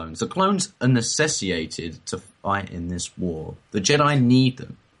with the clones. The clones are necessitated to fight in this war. The Jedi need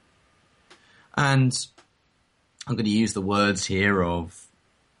them. And I'm going to use the words here of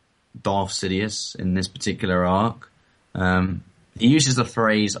Darth Sidious in this particular arc. He uses the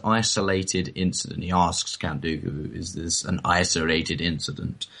phrase isolated incident. He asks Count Dooku, is this an isolated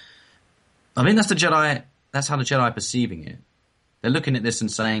incident? I think that's how the Jedi are perceiving it. They're looking at this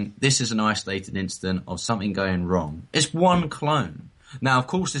and saying, this is an isolated incident of something going wrong. It's one clone. Now, of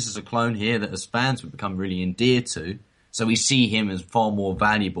course, this is a clone here that as fans we've become really endeared to, so we see him as far more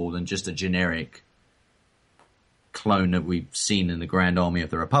valuable than just a generic clone that we've seen in the Grand Army of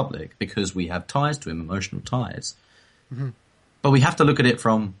the Republic, because we have ties to him, emotional ties. Mm-hmm. But we have to look at it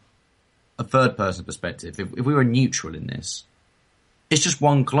from a third-person perspective. If we were neutral in this, it's just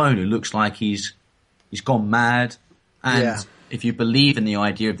one clone who looks like he's gone mad, and if you believe in the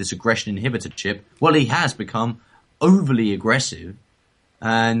idea of this aggression inhibitor chip, well, he has become overly aggressive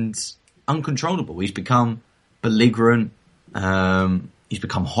and uncontrollable. He's become belligerent, he's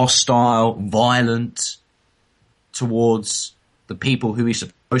become hostile, violent towards the people who he's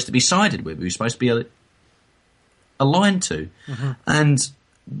supposed to be sided with, who he's supposed to be aligned to. Mm-hmm. And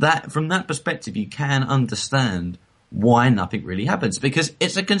that, from that perspective, you can understand why nothing really happens, because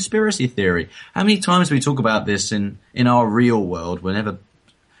it's a conspiracy theory. How many times do we talk about this in our real world whenever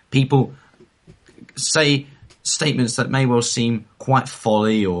people say statements that may well seem quite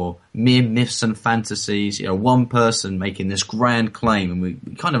folly or mere myths and fantasies? You know, one person making this grand claim and we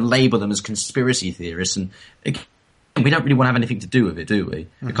kind of label them as conspiracy theorists, and we don't really want to have anything to do with it, do we?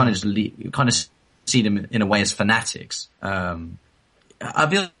 Mm-hmm. We kind of just see them in a way as fanatics. I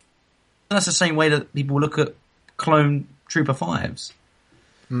feel that's the same way that people look at clone Trooper 5s.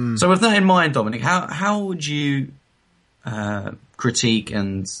 So with that in mind, Dominic, how would you critique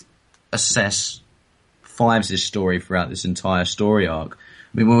and assess Fives' story throughout this entire story arc?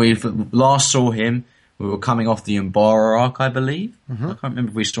 I mean, when we last saw him, we were coming off the Umbara arc, I believe. Mm-hmm. I can't remember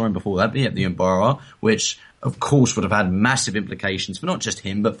if we saw him before that, but yeah, the Umbara arc, which of course would have had massive implications for not just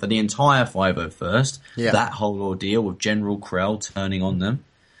him, but for the entire 501st. Yeah. That whole ordeal with General Krell turning on them,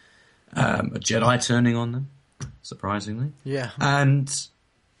 a Jedi turning on them, surprisingly. Yeah. And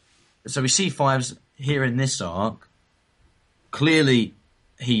so we see Fives here in this arc. Clearly,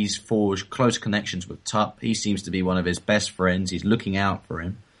 he's forged close connections with Tup. He seems to be one of his best friends. He's looking out for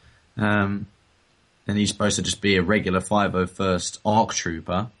him. And he's supposed to just be a regular 501st ARC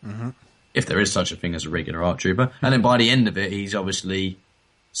trooper, if there is such a thing as a regular ARC trooper. And then by the end of it, he's obviously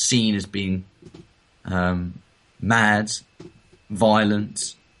seen as being mad,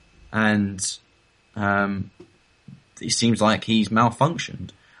 violent, and it seems like he's malfunctioned.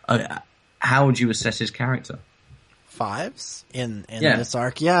 How would you assess his character? Fives in this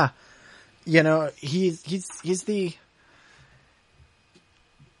arc, yeah. You know, he's the,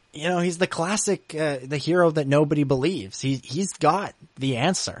 you know, he's the classic the hero that nobody believes. He's got the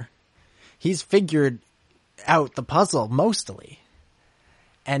answer. He's figured out the puzzle mostly,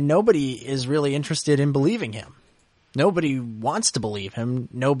 and nobody is really interested in believing him. Nobody wants to believe him.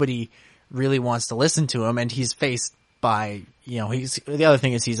 Nobody really wants to listen to him, and he's faced by, you know, the other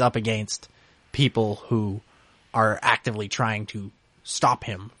thing is he's up against people who are actively trying to stop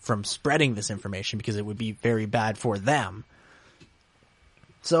him from spreading this information because it would be very bad for them.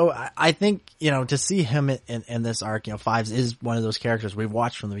 So I think, you know, to see him in this arc, you know, Fives is one of those characters we've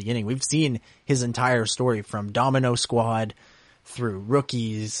watched from the beginning. We've seen his entire story from Domino Squad through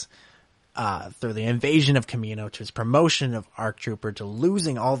Rookies, through the invasion of Kamino, to his promotion of ARC Trooper, to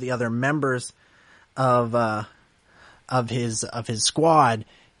losing all the other members of his squad,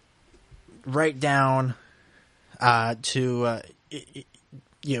 right down to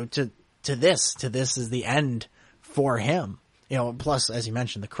this is the end for him. You know, plus, as you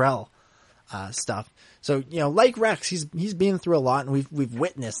mentioned, the Krell stuff. So, you know, like Rex, he's been through a lot, and we've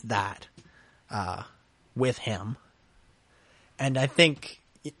witnessed that with him. And I think,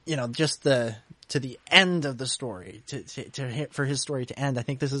 you know, just to the end of the story, for his story to end, I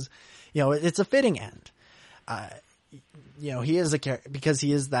think this is, you know, it's a fitting end. You know, he is because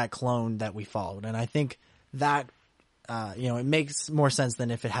he is that clone that we followed, and I think that, you know, it makes more sense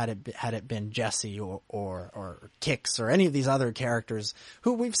than if it had it been Jesse or Kix or any of these other characters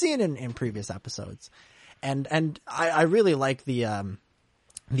who we've seen in previous episodes. And I really like the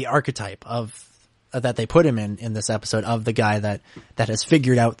archetype of that they put him in this episode, of the guy that has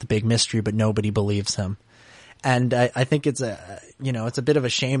figured out the big mystery, but nobody believes him. And I think it's a bit of a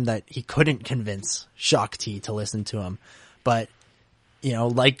shame that he couldn't convince Shaak Ti to listen to him. But, you know,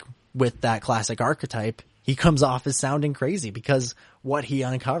 like with that classic archetype, he comes off as sounding crazy because what he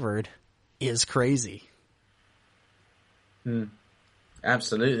uncovered is crazy.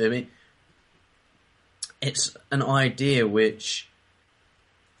 Absolutely. I mean, it's an idea which,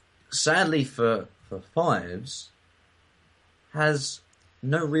 sadly for Fives, has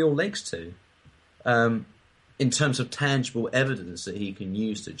no real legs to. in terms of tangible evidence that he can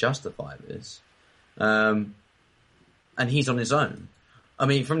use to justify this. And he's on his own. I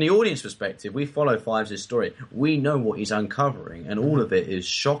mean, from the audience perspective, we follow Fives' story. We know what he's uncovering, and all of it is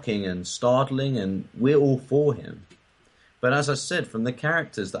shocking and startling, and we're all for him. But as I said, from the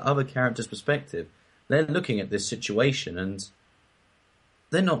other characters' perspective, they're looking at this situation and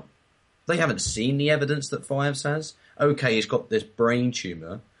they haven't seen the evidence that Fives has. Okay, he's got this brain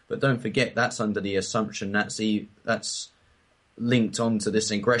tumour, but don't forget that's under the assumption that's linked onto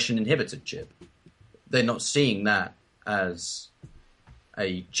this aggression inhibitor chip. They're not seeing that as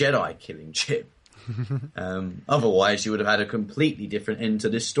a Jedi killing chip. Otherwise, you would have had a completely different end to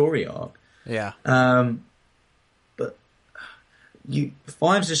this story arc. Yeah. But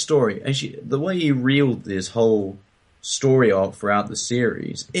Fives' story, the way you reeled this whole story arc throughout the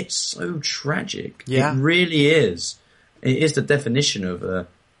series, it's so tragic. Yeah. It really is. It is the definition of a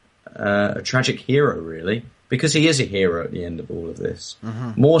tragic hero, really, because he is a hero at the end of all of this.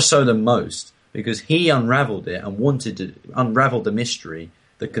 More so than most, because he unraveled it and wanted to unravel the mystery,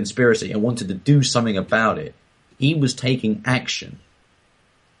 the conspiracy, and wanted to do something about it. He was taking action.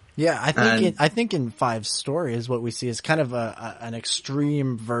 Yeah, I think in Five's story is what we see is kind of an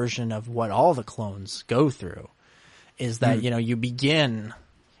extreme version of what all the clones go through. Is that, you begin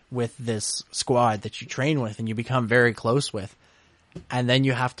with this squad that you train with and you become very close with, and then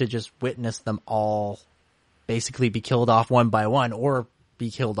you have to just witness them all basically be killed off one by one, or be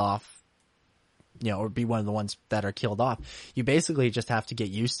killed off, or be one of the ones that are killed off. You basically just have to get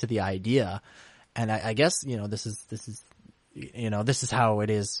used to the idea. And I guess, this is how it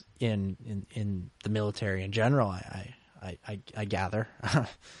is in the military in general. I gather,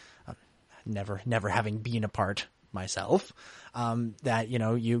 never having been a part myself, that,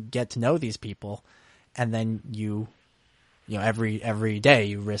 you get to know these people, and then every day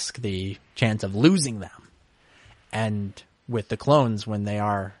you risk the chance of losing them. And with the clones, when they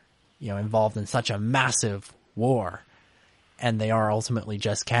are, involved in such a massive war, and they are ultimately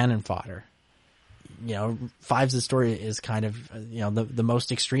just cannon fodder, Fives' story is kind of, the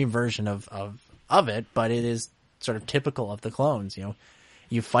most extreme version of it, but it is sort of typical of the clones.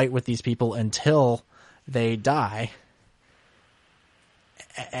 You fight with these people until they die,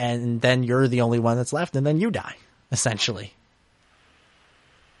 and then you're the only one that's left, and then you die, essentially.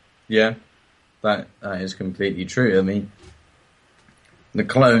 Yeah, that is completely true. I mean, the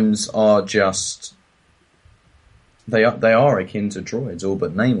clones are just they are akin to droids, all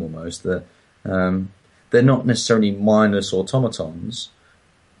but name almost. They're not necessarily mindless automatons,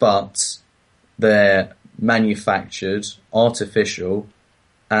 but they're manufactured, artificial,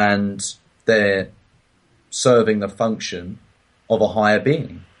 and they're serving the function of a higher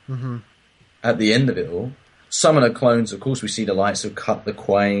being. Mm-hmm. At the end of it all, some of the clones, of course, we see the likes of Cut the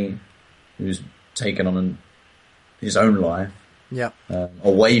Quay, who's taken on his own life,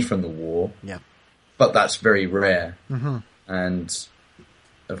 away from the war. Yeah, but that's very rare. Mm-hmm. And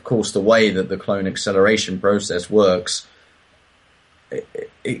of course, the way that the clone acceleration process works,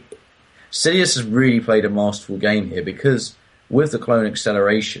 Sidious has really played a masterful game here, because with the clone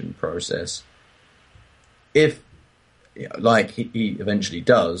acceleration process, if, like he eventually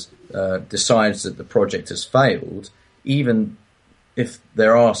does, decides that the project has failed, even if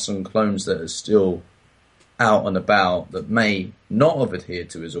there are some clones that are still out and about that may not have adhered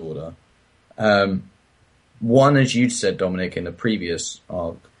to his order, one, as you'd said, Dominic, in the previous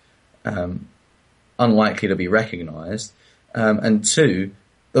arc, unlikely to be recognised, and two,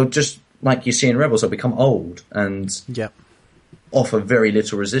 they'll just, like you see in Rebels, they'll become old and offer very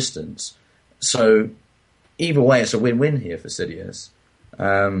little resistance. So either way, it's a win-win here for Sidious.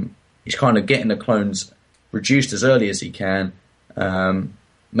 He's kind of getting the clones reduced as early as he can,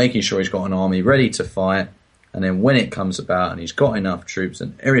 making sure he's got an army ready to fight, and then when it comes about and he's got enough troops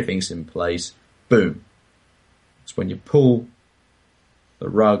and everything's in place, boom. It's when you pull the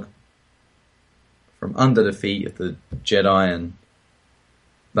rug from under the feet of the Jedi, and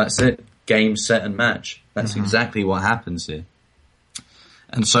that's it. Game, set, and match. That's exactly what happens here.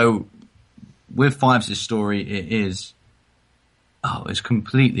 And so, with Fives' story, it's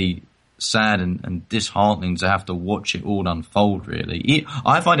completely sad and disheartening to have to watch it all unfold, really.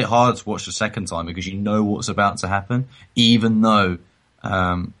 I find it hard to watch the second time because you know what's about to happen, even though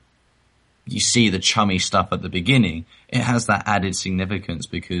you see the chummy stuff at the beginning. It has that added significance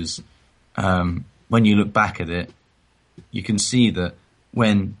because when you look back at it, you can see that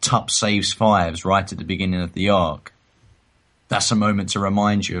when Tup saves Fives right at the beginning of the arc, that's a moment to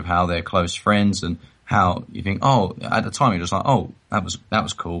remind you of how they're close friends and how you think, oh, at the time you're just like, oh, that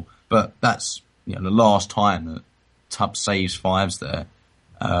was cool. But that's, the last time that Tup saves Fives there.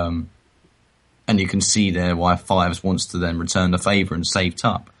 And And you can see there why Fives wants to then return the favour and save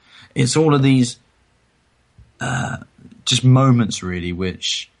Tup. It's all of these just moments, really,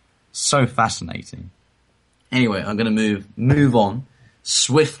 which so fascinating. Anyway, I'm going to move on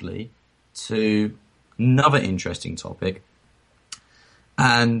swiftly to another interesting topic,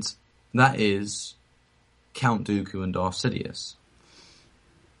 and that is Count Dooku and Darth Sidious,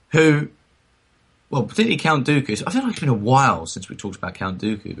 who, well, particularly Count Dooku. I feel like it's been a while since we talked about Count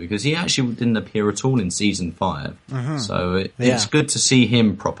Dooku, because he actually didn't appear at all in season 5. Mm-hmm. So it's good to see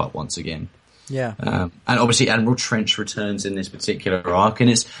him prop up once again. Yeah. And obviously Admiral Trench returns in this particular arc, and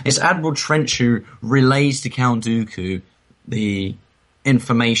it's Admiral Trench who relays to Count Dooku the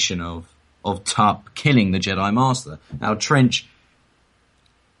information of Tup killing the Jedi Master. Now Trench,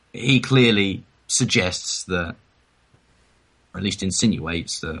 he clearly suggests that, or at least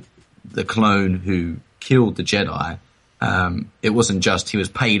insinuates that the clone who killed the Jedi, it wasn't just he was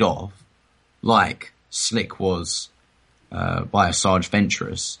paid off, like Slick was by a Sarge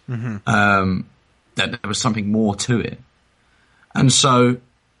Ventress, that there was something more to it. And so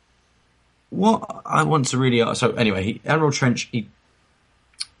what I want to really... So anyway, Admiral Trench, he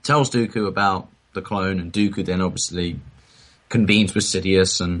tells Dooku about the clone, and Dooku then obviously convenes with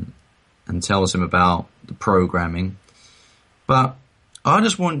Sidious and tells him about the programming. But I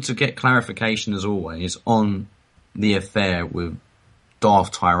just want to get clarification, as always, on the affair with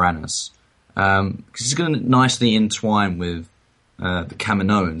Darth Tyrannus, because it's going to nicely entwine with the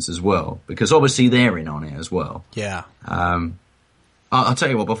Kaminoans as well, because obviously they're in on it as well. Yeah. I'll tell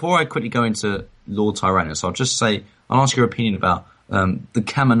you what, before I quickly go into Lord Tyrannus, I'll ask your opinion about the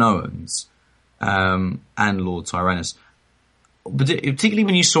Kaminoans and Lord Tyrannus. Particularly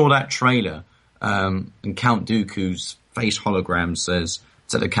when you saw that trailer, and Count Dooku's face hologram says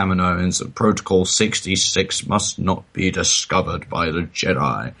to the Kaminoans that Protocol 66 must not be discovered by the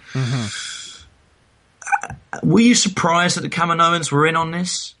Jedi. Mm-hmm. Were you surprised that the Kaminoans were in on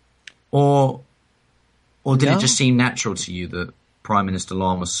this? Or did it just seem natural to you that Prime Minister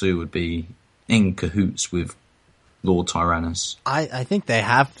Lama Su would be in cahoots with Lord Tyrannus? I think they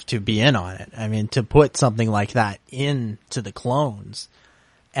have to be in on it. I mean, to put something like that into the clones,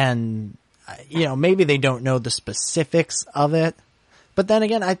 and maybe they don't know the specifics of it, but then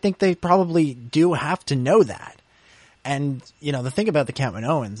again, I think they probably do have to know that. And the thing about the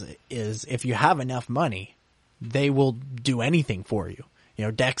Kaminoans is, if you have enough money, they will do anything for you.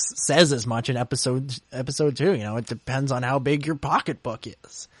 Dex says as much in episode 2. It depends on how big your pocketbook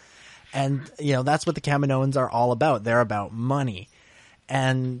is. And, that's what the Kaminoans are all about. They're about money.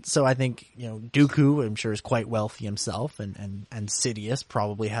 And so I think, Dooku, I'm sure, is quite wealthy himself, and Sidious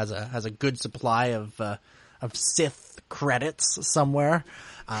probably has a good supply of Sith credits somewhere,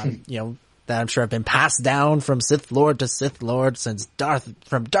 that I'm sure have been passed down from Sith Lord to Sith Lord since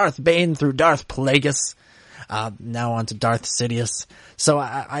from Darth Bane through Darth Plagueis, now on to Darth Sidious. So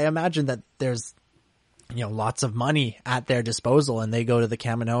I imagine that there's, lots of money at their disposal, and they go to the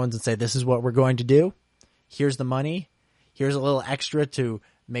Kaminoans and say, this is what we're going to do. Here's the money. Here's a little extra to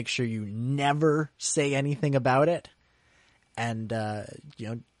make sure you never say anything about it. And,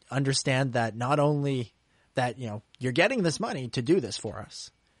 understand that not only that, you're getting this money to do this for us,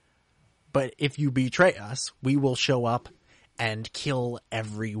 but if you betray us, we will show up and kill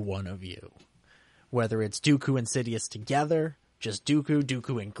every one of you. Whether it's Dooku and Sidious together, just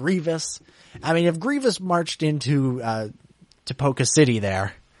Dooku and Grievous. I mean, if Grievous marched into Tapoka City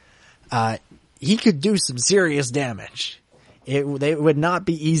there, he could do some serious damage. It would not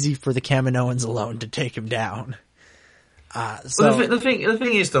be easy for the Kaminoans alone to take him down. So well, the thing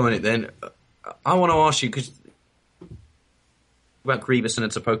is, Dominic, then, I want to ask you, because about Grievous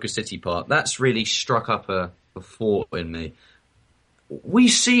and the Tapoka City part, that's really struck up a thought in me. We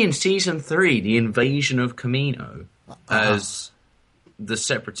see in season 3 the invasion of Kamino as the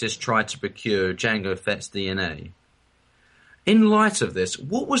Separatists tried to procure Jango Fett's DNA. In light of this,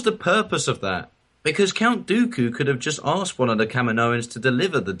 what was the purpose of that? Because Count Dooku could have just asked one of the Kaminoans to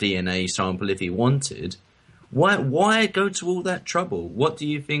deliver the DNA sample if he wanted. Why go to all that trouble? What do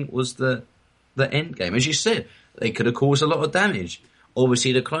you think was the end game? As you said, they could have caused a lot of damage.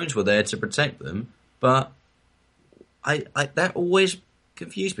 Obviously, the clones were there to protect them, but I that always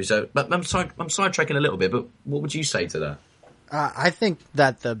confused me. So, but I'm sidetracking a little bit. But what would you say to that? I think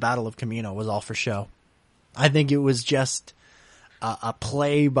that the Battle of Kamino was all for show. I think it was just a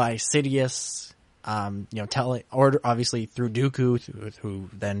play by Sidious, telling, or obviously through Dooku, who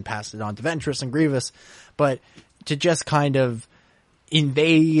then passed it on to Ventress and Grievous, but to just kind of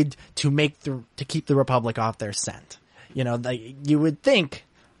invade to keep the Republic off their scent. You would think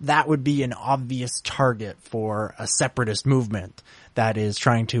that would be an obvious target for a separatist movement, that is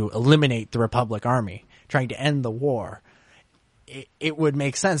trying to eliminate the Republic Army, trying to end the war, it would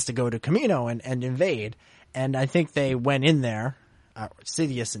make sense to go to Kamino and invade. And I think they went in there,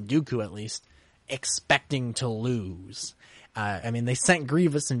 Sidious and Dooku at least, expecting to lose. I mean, they sent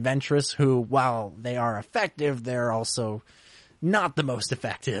Grievous and Ventress, who, while they are effective, they're also not the most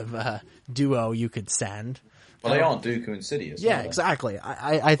effective duo you could send. Well, they aren't Dooku and Sidious. Yeah, exactly.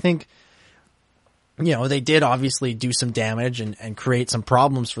 I think, you know, they did obviously do some damage and create some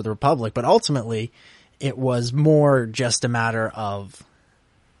problems for the Republic, but ultimately it was more just a matter of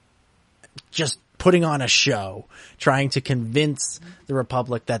just putting on a show, trying to convince the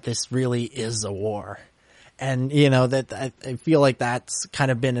Republic that this really is a war. And, you know, that I feel like that's kind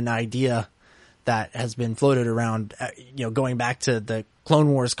of been an idea that has been floated around, you know, going back to the Clone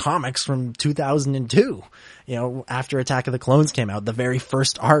Wars comics from 2002, you know, after Attack of the Clones came out. The very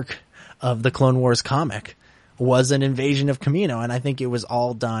first arc of the Clone Wars comic was an invasion of Kamino, and I think it was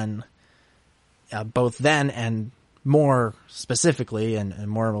all done both then and more specifically and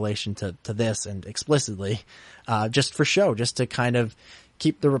more in relation to this and explicitly, just for show, just to kind of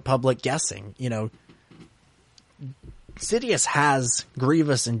keep the Republic guessing. You know, Sidious has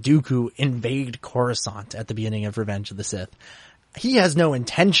Grievous and Dooku invade Coruscant at the beginning of Revenge of the Sith. He has no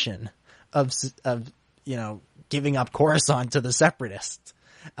intention of you know, giving up Coruscant to the Separatists.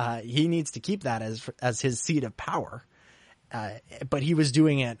 He needs to keep that as his seat of power. But he was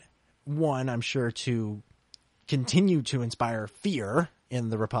doing it, one, I'm sure, to continue to inspire fear in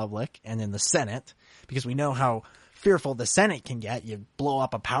the Republic and in the Senate, because we know how fearful the Senate can get. You blow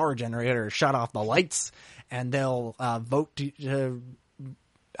up a power generator, shut off the lights, and they'll vote to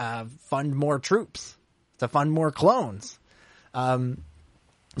fund more troops, to fund more clones.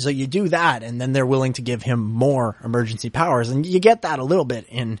 So you do that, and then they're willing to give him more emergency powers, and you get that a little bit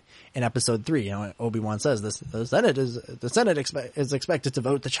in Episode 3. You know, Obi-Wan says the Senate is expected to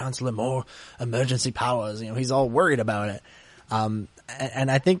vote the Chancellor more emergency powers. You know, he's all worried about it.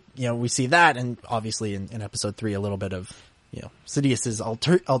 And I think, you know, we see that, and obviously in Episode 3 a little bit of, you know, Sidious's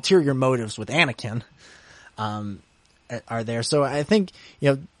ulterior motives with Anakin are there. So I think, you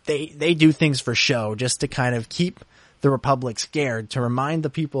know, they do things for show, just to kind of keep the Republic scared, to remind the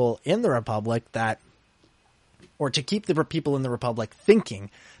people in the Republic that, or to keep the people in the Republic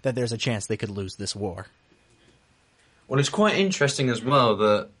thinking that there's a chance they could lose this war. Well, it's quite interesting as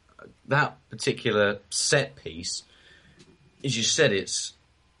well that particular set piece, as you said, it's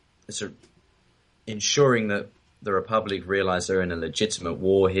ensuring that the Republic realise they're in a legitimate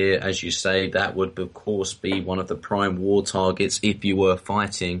war here. As you say, that would of course be one of the prime war targets if you were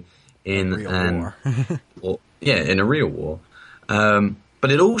fighting in a war. In a real war.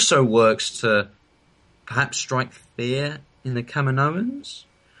 But it also works to perhaps strike fear in the Kaminoans.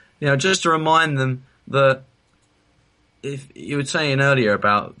 You know, just to remind them that if you were saying earlier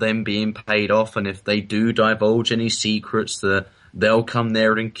about them being paid off, and if they do divulge any secrets, they'll come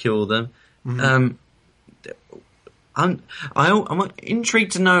there and kill them. Mm-hmm. I'm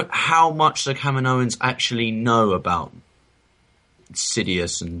intrigued to know how much the Kaminoans actually know about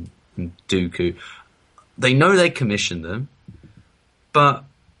Sidious and Dooku. They know they commissioned them, but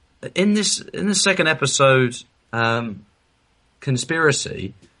in the second episode,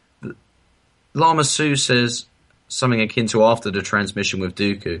 Conspiracy, Lama Su says something akin to, after the transmission with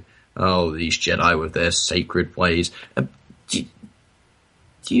Dooku, "Oh, these Jedi with their sacred ways." Do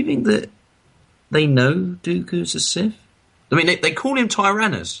you think that they know Dooku's a Sith? I mean, they call him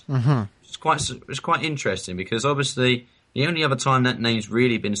Tyrannus. Mm-hmm. It's quite interesting, because obviously the only other time that name's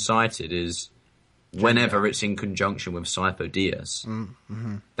really been cited is whenever it's in conjunction with Sifo Dyas.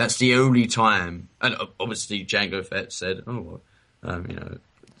 Mm-hmm. That's the only time. And obviously Jango Fett said, "Oh, you know,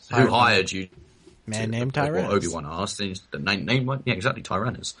 who hired you?" Man named Tyrannus. Obi-Wan asked. And the name, yeah, exactly,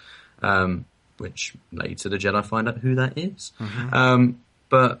 Tyrannus. Which later the Jedi find out who that is. Mm-hmm.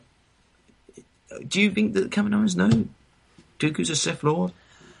 But do you think that the Kaminoans know Dooku's a Sith Lord?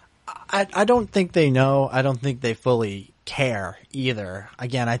 I don't think they know. I don't think they fully care either.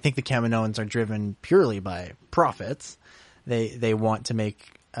 Again, I think the Kaminoans are driven purely by profits. They want to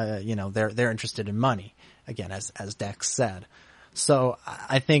make, you know, they're interested in money. Again, as Dex said. So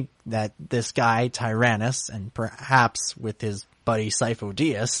I think that this guy Tyrannus, and perhaps with his buddy Sifo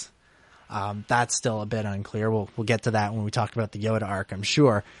Dyas, that's still a bit unclear. We'll get to that when we talk about the Yoda arc, I'm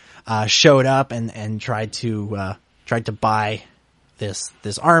sure. Showed up and tried to buy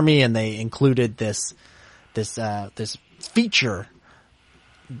this army, and they included this feature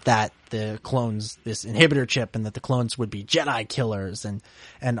that the clones, this inhibitor chip, and that the clones would be Jedi killers,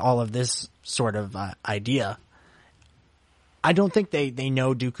 and all of this sort of idea. I don't think they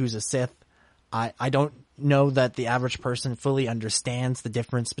know Dooku's a Sith. I don't know that the average person fully understands the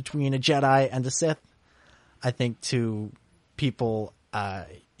difference between a Jedi and a Sith. I think to people,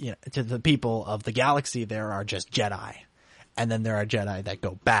 to the people of the galaxy, there are just Jedi, and then there are Jedi that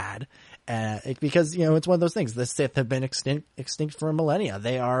go bad. Because, it's one of those things. The Sith have been extinct for millennia.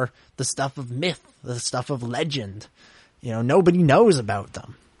 They are the stuff of myth, the stuff of legend. Nobody knows about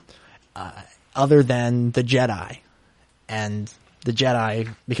them, other than the Jedi. And the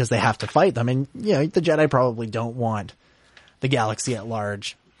Jedi, because they have to fight them, and, the Jedi probably don't want the galaxy at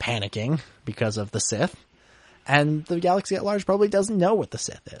large panicking because of the Sith. And the galaxy at large probably doesn't know what the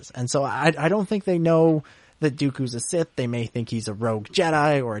Sith is. And so I don't think they know that Dooku's a Sith. They may think he's a rogue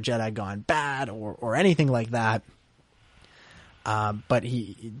Jedi or a Jedi gone bad or anything like that.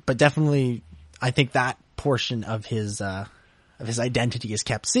 But definitely, I think that portion of his identity is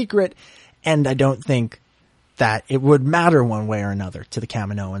kept secret. And I don't think that it would matter one way or another to the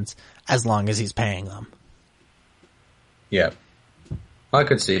Kaminoans as long as he's paying them. Yeah. I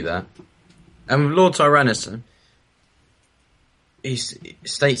could see that. And Lord Tyrannus, he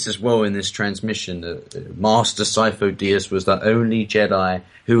states as well in this transmission that Master Sifo-Dyas was the only Jedi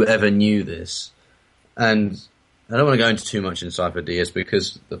who ever knew this. And I don't want to go into too much in Sifo-Dyas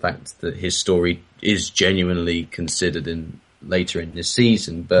because the fact that his story is genuinely considered later in this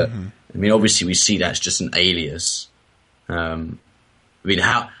season. But, I mean, obviously we see that's just an alias. I won't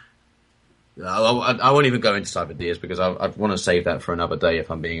even go into Sifo-Dyas because I want to save that for another day if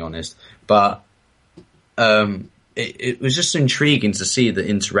I'm being honest. But it was just intriguing to see the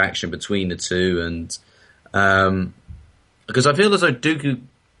interaction between the two, and because I feel as though Dooku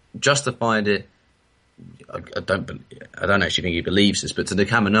justified it. I don't actually think he believes this, but to the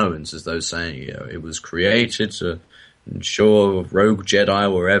Kaminoans, as though saying, it was created to ensure rogue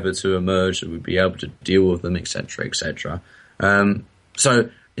Jedi were ever to emerge, that we'd be able to deal with them, etc., etc. So,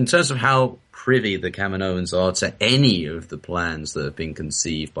 in terms of how privy the Kaminoans are to any of the plans that have been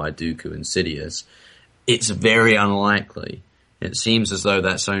conceived by Dooku and Sidious, it's very unlikely. It seems as though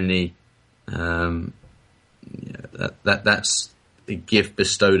that's only that's a gift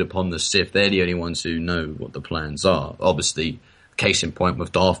bestowed upon the Sith. They're the only ones who know what the plans are. Obviously, case in point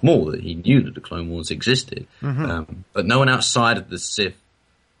with Darth Maul, that he knew that the Clone Wars existed, but no one outside of the Sith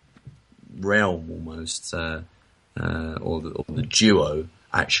realm, almost, or the duo,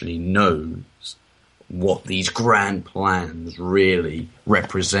 actually knows what these grand plans really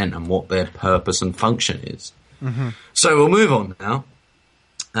represent and what their purpose and function is. So we'll move on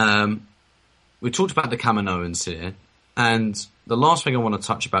now. We talked about the Kaminoans here, and the last thing I want to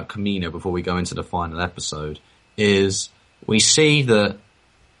touch about Kamino before we go into the final episode is we see that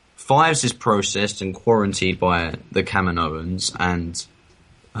Fives is processed and quarantined by the Kaminoans, and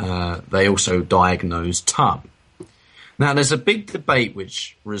they also diagnose Tub. Now, there's a big debate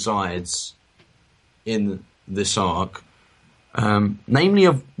which resides in this arc, namely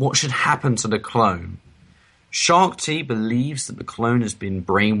of what should happen to the clone. Shark T believes that the clone has been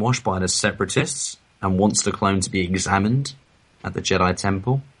brainwashed by the Separatists and wants the clone to be examined at the Jedi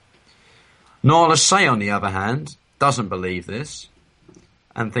Temple. Nala Se, on the other hand, doesn't believe this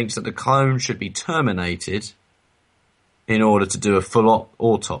and thinks that the clone should be terminated in order to do a full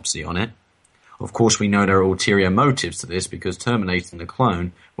autopsy on it. Of course, we know there are ulterior motives to this because terminating the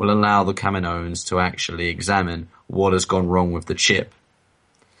clone will allow the Kaminoans to actually examine what has gone wrong with the chip.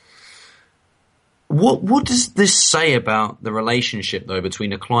 What does this say about the relationship, though, between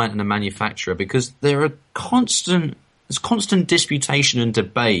the client and the manufacturer? Because there's constant disputation and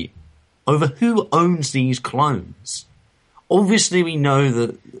debate over who owns these clones. Obviously, we know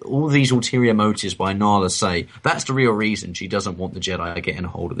that all these ulterior motives by Nala Se, that's the real reason she doesn't want the Jedi getting a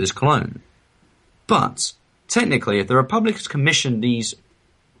hold of this clone. But, technically, if the Republic has commissioned these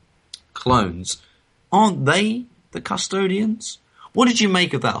clones, aren't they the custodians? What did you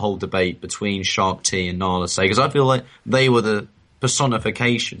make of that whole debate between Shark T and Nala Se? Because I feel like they were the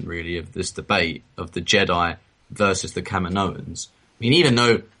personification, really, of this debate of the Jedi versus the Kaminoans. I mean, even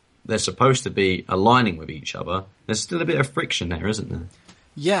though they're supposed to be aligning with each other, there's still a bit of friction there, isn't there?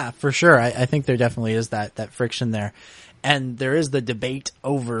 Yeah, for sure. I think there definitely is that friction there. And there is the debate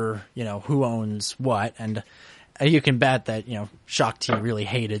over, who owns what. And you can bet that, Shark T really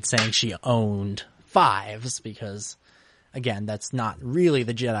hated saying she owned Fives because, again, that's not really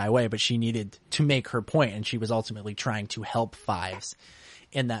the Jedi way, but she needed to make her point, and she was ultimately trying to help Fives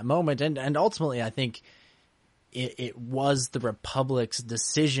in that moment. And ultimately, I think it was the Republic's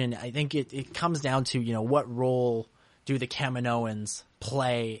decision. I think it comes down to, what role do the Kaminoans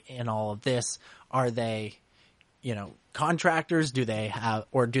play in all of this? Are they, contractors? Do they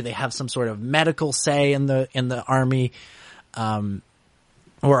have some sort of medical say in the army? Or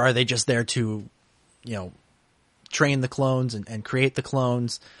are they just there to train the clones and create the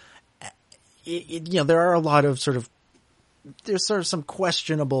clones. There are a lot of there's sort of some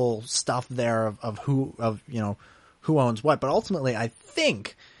questionable stuff there of who owns what, but ultimately I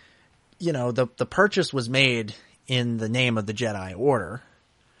think, the purchase was made in the name of the Jedi Order.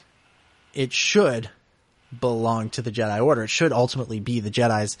 It should belong to the Jedi Order. It should ultimately be the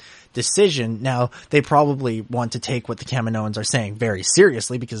Jedi's decision. Now, they probably want to take what the Kaminoans are saying very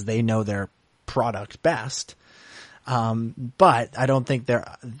seriously because they know their product best. But I don't think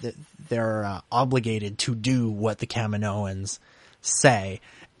they're obligated to do what the Kaminoans say.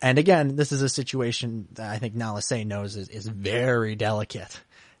 And again, this is a situation that I think Nala Se knows is very delicate,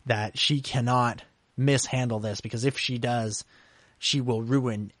 that she cannot mishandle this, because if she does, she will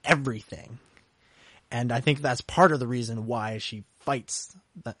ruin everything. And I think that's part of the reason why she fights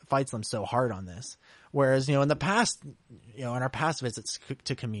them so hard on this. Whereas, in the past, in our past visits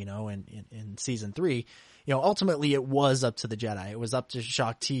to Kamino in season 3, ultimately it was up to the Jedi. It was up to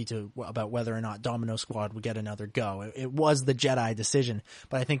Shaak Ti about whether or not Domino Squad would get another go. It was the Jedi decision.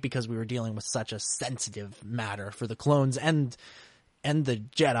 But I think because we were dealing with such a sensitive matter for the clones and the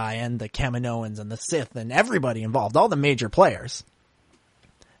Jedi and the Kaminoans and the Sith and everybody involved, all the major players,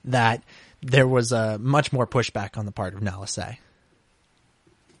 that there was a much more pushback on the part of Nala Se.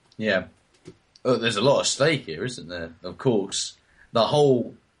 Yeah. Oh, there's a lot at stake here, isn't there? Of course, the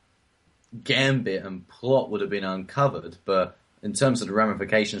whole gambit and plot would have been uncovered, but in terms of the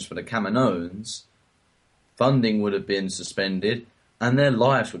ramifications for the Kaminoans, funding would have been suspended and their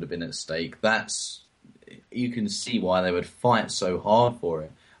lives would have been at stake. You can see why they would fight so hard for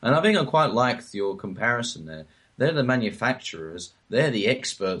it. And I think I quite liked your comparison there. They're the manufacturers, they're the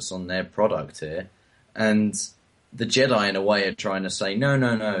experts on their product here, and the Jedi in a way are trying to say,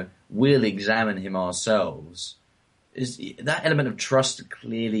 no, we'll examine him ourselves. That element of trust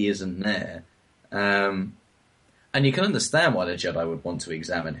clearly isn't there. And you can understand why the Jedi would want to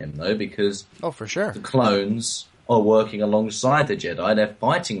examine him, though, because for sure, the clones are working alongside the Jedi. They're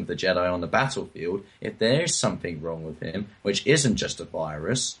fighting with the Jedi on the battlefield. If there is something wrong with him, which isn't just a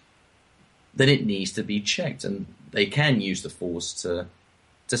virus, then it needs to be checked, and they can use the Force to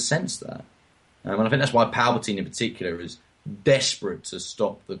sense that. And I think that's why Palpatine in particular is desperate to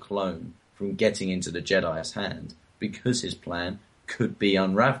stop the clone from getting into the Jedi's hand, because his plan could be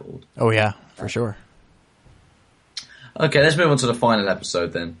unraveled. Oh yeah, for sure. Okay, let's move on to the final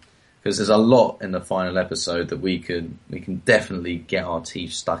episode then, because there's a lot in the final episode that we can definitely get our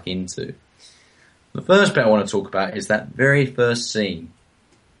teeth stuck into. The first bit I want to talk about is that very first scene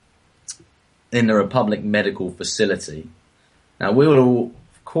in the Republic Medical Facility. Now, we will all,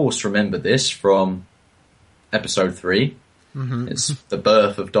 of course, remember this from Episode 3. Mm-hmm. It's the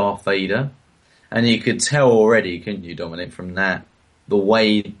birth of Darth Vader. And you could tell already, couldn't you, Dominic, from that, the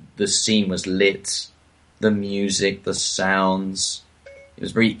way the scene was lit, the music, the sounds. It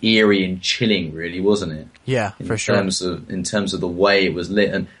was very eerie and chilling, really, wasn't it? Yeah, for sure. In terms of the way it was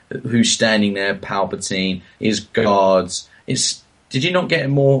lit and who's standing there, Palpatine, his guards. Did you not get a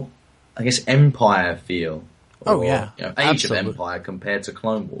more, I guess, Empire feel? Age absolutely. Of Empire compared to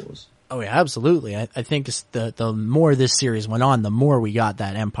Clone Wars. Oh yeah, absolutely. I think the more this series went on, the more we got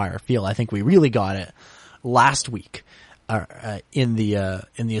that Empire feel. I think we really got it last week in the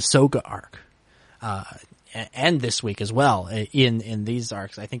Ahsoka arc, and this week as well in these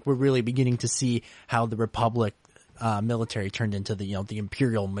arcs. I think we're really beginning to see how the Republic military turned into the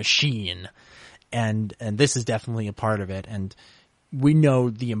Imperial machine, and this is definitely a part of it. And we know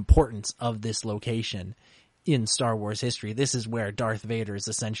the importance of this location in Star Wars history. This is where Darth Vader is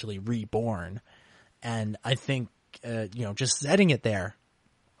essentially reborn. And I think, just setting it there,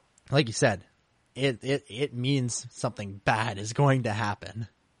 like you said, it means something bad is going to happen.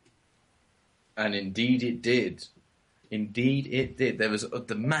 And indeed it did. Indeed it did. There was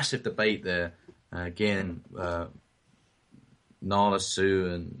the massive debate there. Again, Nala Se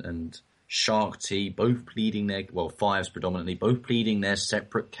and Shaak Ti both pleading Fives predominantly, both pleading their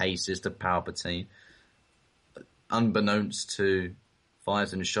separate cases to Palpatine. Unbeknownst to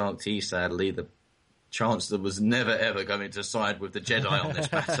Fives and Shaak Ti, sadly, the Chancellor was never ever going to side with the Jedi on this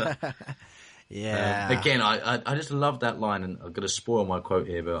matter. Yeah. Again, I just love that line, and I'm going to spoil my quote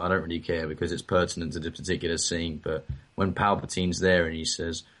here, but I don't really care because it's pertinent to this particular scene. But when Palpatine's there and he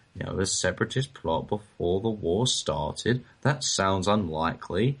says, the Separatist plot before the war started, that sounds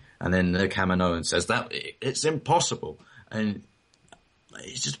unlikely. And then the Kaminoan says that it's impossible. And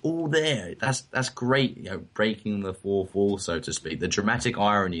it's just all there. That's great, breaking the fourth wall, so to speak. The dramatic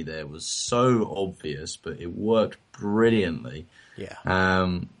irony there was so obvious, but it worked brilliantly. Yeah.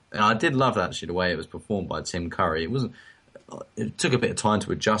 And I did love actually the way it was performed by Tim Curry. It wasn't it took a bit of time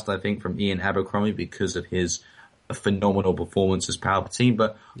to adjust, I think, from Ian Abercrombie because of his phenomenal performance as Palpatine.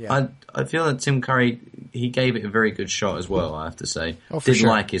 But I feel that Tim Curry, he gave it a very good shot as well, I have to say. Did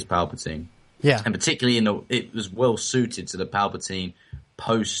like his Palpatine. Yeah. And particularly, it was well suited to the Palpatine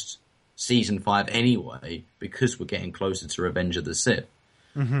post Season 5 anyway, because we're getting closer to Revenge of the Sith.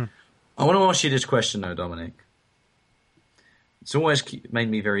 Mm-hmm. I want to ask you this question, though, Dominic. It's always made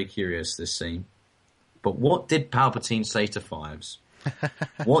me very curious, this scene. But what did Palpatine say to Fives?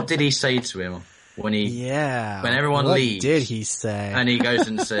 What did he say to him when everyone leaves? What did he say? And he goes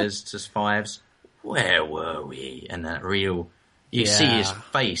and says to Fives, "Where were we?" And that real, you see his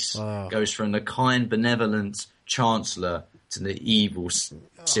face goes from the kind, benevolent Chancellor to the evil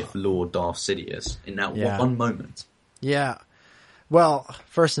Sith Lord Darth Sidious in that one moment. Yeah. Well,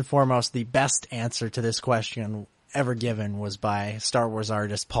 first and foremost, the best answer to this question ever given was by Star Wars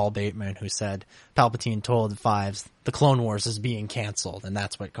artist Paul Bateman, who said Palpatine told Fives the Clone Wars is being canceled, and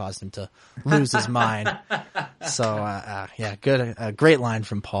that's what caused him to lose his mind. So, good, a great line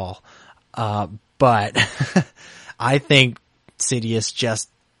from Paul. But I think Sidious just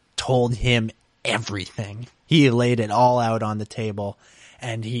told him everything. He laid it all out on the table,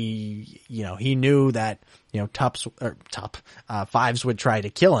 and he knew that, Fives would try to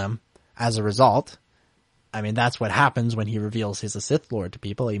kill him as a result. I mean, that's what happens when he reveals he's a Sith Lord to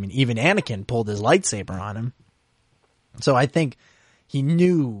people. I mean, even Anakin pulled his lightsaber on him. So I think he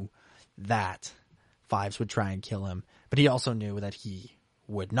knew that Fives would try and kill him, but he also knew that he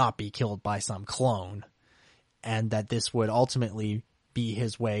would not be killed by some clone, and that this would ultimately be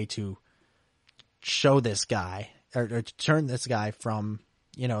his way to show this guy, or to turn this guy from,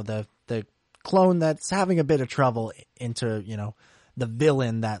 the clone that's having a bit of trouble into, the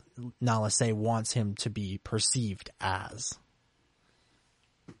villain that Nala Se wants him to be perceived as.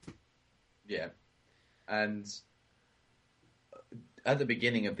 Yeah. And at the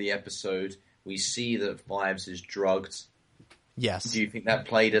beginning of the episode, we see that Fives is drugged. Yes. Do you think that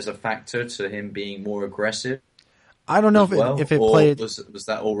played as a factor to him being more aggressive? I don't know if it played. Was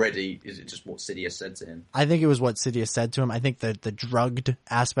that already? Is it just what Sidious said to him? I think it was what Sidious said to him. I think that the drugged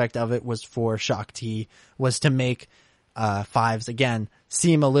aspect of it was for Shaak Ti, was to make Fives again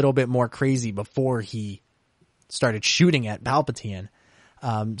seem a little bit more crazy before he started shooting at Palpatine,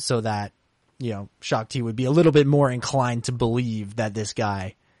 so that Shaak Ti would be a little bit more inclined to believe that this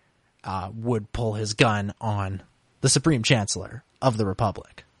guy would pull his gun on the Supreme Chancellor of the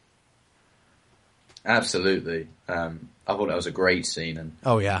Republic. Absolutely. I thought that was a great scene, and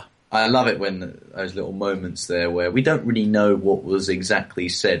I love it when those little moments there where we don't really know what was exactly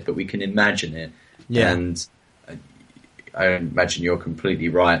said, but we can imagine it. Yeah. And I imagine you're completely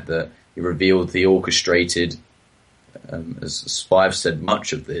right that he revealed the orchestrated, as Fives said,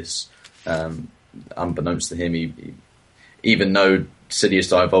 much of this, unbeknownst to him. Even though Sidious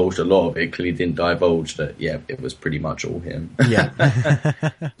divulged a lot of it, clearly didn't divulge that, it was pretty much all him. Yeah.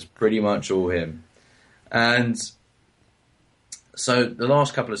 It was pretty much all him. And so the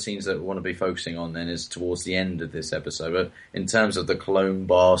last couple of scenes that we want to be focusing on then is towards the end of this episode. But in terms of the clone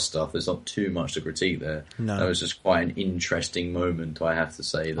bar stuff, there's not too much to critique there. No. That was just quite an interesting moment, I have to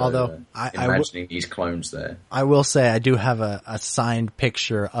say. Though, although imagining these clones there. I will say I do have a signed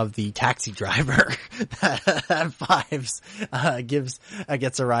picture of the taxi driver that Fives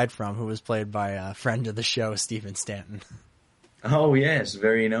gets a ride from, who was played by a friend of the show, Stephen Stanton. Oh yes,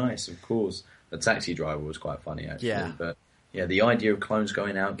 very nice, of course. The taxi driver was quite funny, actually. Yeah. But yeah, the idea of clones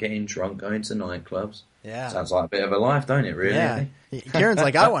going out, getting drunk, going to nightclubs. Yeah. Sounds like a bit of a life, don't it, really? Yeah. Ciaran's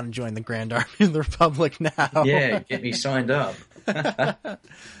like, I want to join the Grand Army of the Republic now. Yeah, get me signed up.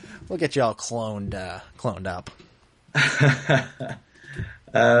 We'll get you all cloned up.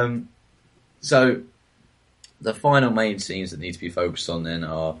 So, the final main scenes that need to be focused on then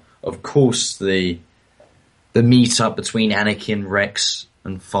are, of course, the meet-up between Anakin, Rex,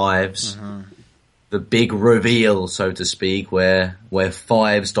 and Fives. Mm-hmm. The big reveal, so to speak, where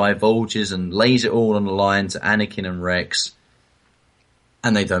Fives divulges and lays it all on the line to Anakin and Rex,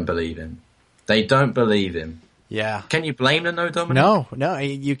 and they don't believe him. They don't believe him. Yeah. Can you blame them, though, Dominic? No,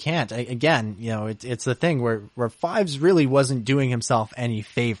 you can't. Again, it's the thing where Fives really wasn't doing himself any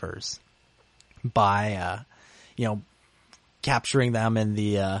favors by, capturing them in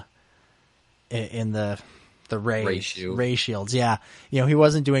the ray shields. Yeah. He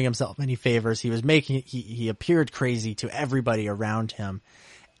wasn't doing himself any favors. He was he appeared crazy to everybody around him.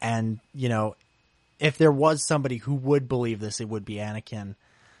 And, if there was somebody who would believe this, it would be Anakin,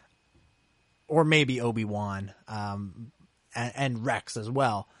 or maybe Obi-Wan, and Rex as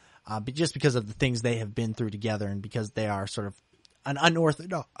well. But just because of the things they have been through together, and because they are sort of an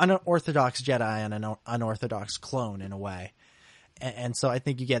unorthodox Jedi and an unorthodox clone in a way. And so I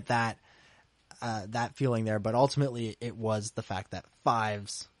think you get that feeling there, but ultimately it was the fact that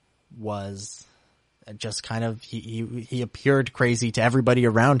Fives was just kind of, he appeared crazy to everybody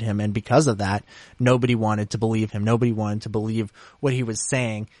around him. And because of that, nobody wanted to believe him. Nobody wanted to believe what he was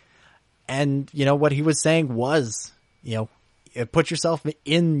saying. And, what he was saying was, put yourself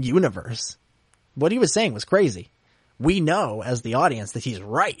in universe. What he was saying was crazy. We know as the audience that he's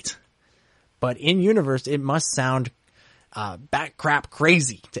right, but in universe, it must sound bat crap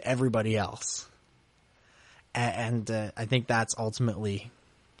crazy to everybody else. And I think that's ultimately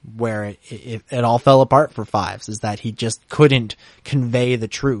where it all fell apart for Fives, is that he just couldn't convey the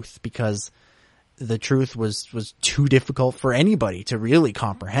truth because the truth was too difficult for anybody to really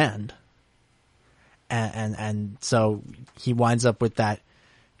comprehend. And so he winds up with that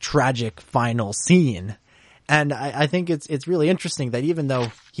tragic final scene. And I think it's really interesting that even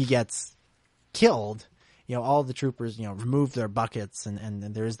though he gets killed, all the troopers, remove their buckets and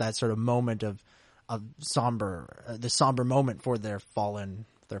there's that sort of moment of the somber moment for their fallen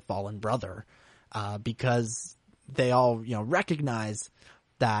brother, because they all, recognize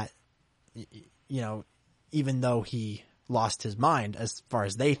that, even though he lost his mind, as far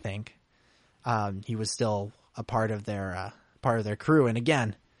as they think, he was still a part of their crew. And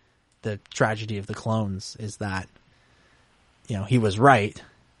again, the tragedy of the clones is that, he was right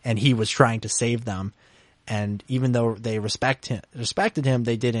and he was trying to save them. And even though they respected him,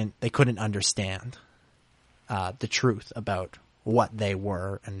 they couldn't understand, the truth about what they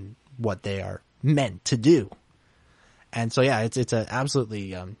were and what they are meant to do. And so, yeah, it's an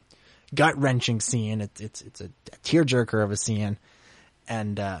absolutely, gut wrenching scene. It's a tearjerker of a scene.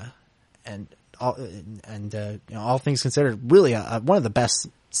 And all things considered, really one of the best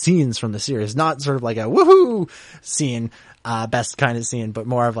scenes from the series. Not sort of like a woohoo scene, best kind of scene, but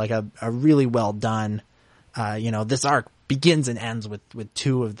more of like a really well done. This arc begins and ends with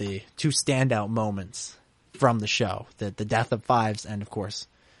two standout moments from the show: the death of Fives, and of course,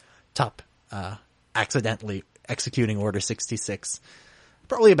 Tup accidentally executing Order 66,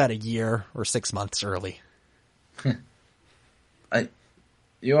 probably about a year or 6 months early.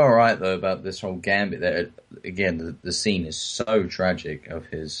 You are right though about this whole gambit there. Again, the scene is so tragic of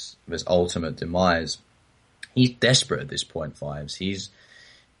his ultimate demise. He's desperate at this point, Fives. He's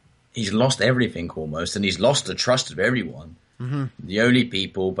lost everything almost, and he's lost the trust of everyone. Mm-hmm. The only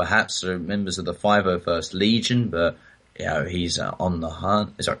people perhaps are members of the 501st Legion, but he's on the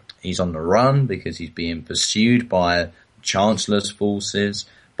hunt. He's on the run because he's being pursued by Chancellor's forces,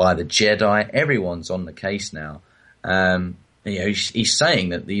 by the Jedi. Everyone's on the case now. He's saying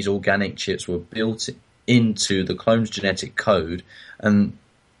that these organic chips were built into the clone's genetic code, and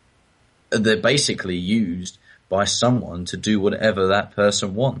they're basically used by someone to do whatever that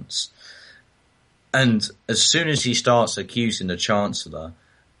person wants. And as soon as he starts accusing the Chancellor,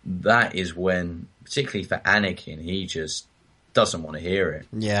 that is when, particularly for Anakin, he just doesn't want to hear it.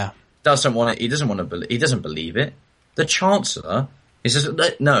 Yeah. He doesn't believe it. The Chancellor, he says,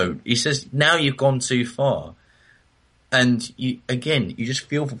 no, he says, now you've gone too far. And you just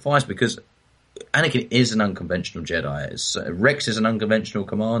feel for Fives because Anakin is an unconventional Jedi. Rex is an unconventional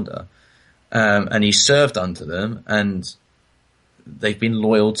commander. And he served under them, and they've been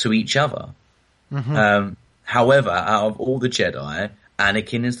loyal to each other. Mm-hmm. However, out of all the Jedi,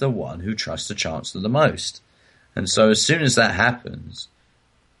 Anakin is the one who trusts the Chancellor the most. And so as soon as that happens,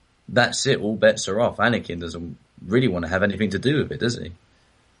 that's it, all bets are off. Anakin doesn't really want to have anything to do with it, does he?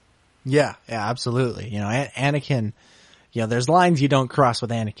 Yeah, absolutely. Anakin, there's lines you don't cross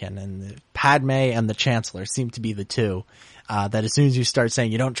with Anakin, and Padme and the Chancellor seem to be the two. That as soon as you start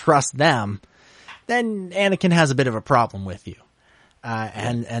saying you don't trust them, then Anakin has a bit of a problem with you.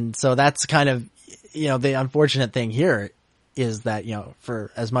 And so that's kind of, the unfortunate thing here is that,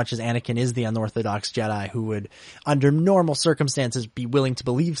 for as much as Anakin is the unorthodox Jedi who would, under normal circumstances, be willing to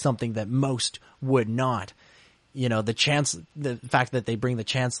believe something that most would not, the fact that they bring the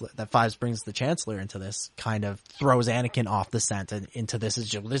Chancellor, that Fives brings the Chancellor into this kind of throws Anakin off the scent and into this is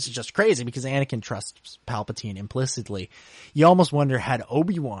just crazy because Anakin trusts Palpatine implicitly. You almost wonder, had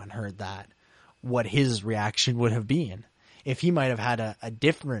Obi-Wan heard that, what his reaction would have been. If he might have had a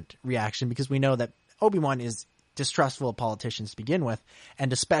different reaction, because we know that Obi-Wan is distrustful of politicians to begin with,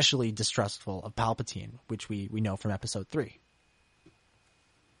 and especially distrustful of Palpatine, which we know from Episode 3.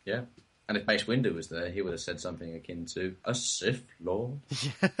 Yeah. And if Mace Windu was there, he would have said something akin to a Sith Lord.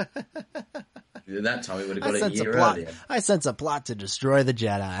 At that time, he would have got it a year earlier. I sense a plot to destroy the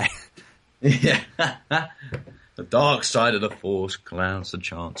Jedi. Yeah. The dark side of the Force clouds the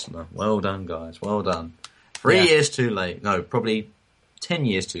Chancellor. Well done, guys. Well done. 3 years too late. No, probably 10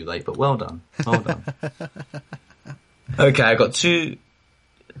 years too late, but well done. Well done. Okay, I got two.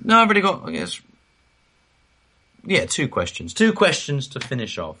 No, I've already got, I guess. Yeah, two questions. Two questions to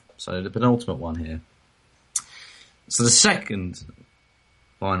finish off. So the penultimate one here. So the second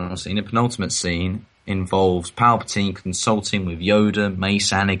final scene, the penultimate scene, involves Palpatine consulting with Yoda,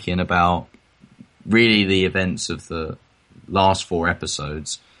 Mace, Anakin about really the events of the last 4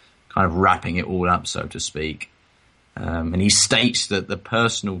 episodes, kind of wrapping it all up, so to speak. And he states that the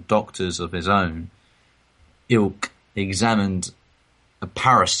personal doctors of his own ilk examined a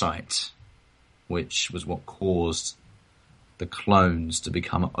parasite, which was what caused the clones to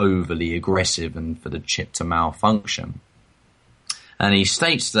become overly aggressive and for the chip to malfunction. And he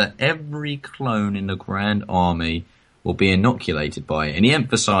states that every clone in the Grand Army will be inoculated by it. And he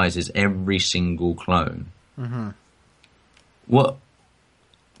emphasizes every single clone. Mm-hmm. Well,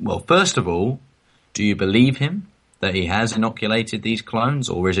 first of all, do you believe him that he has inoculated these clones?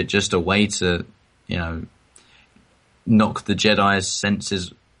 Or is it just a way to, knock the Jedi's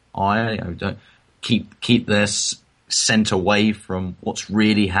senses eye, don't keep their scent away from what's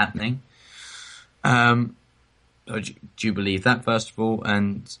really happening? Do you believe that, first of all?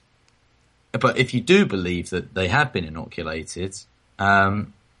 But if you do believe that they have been inoculated,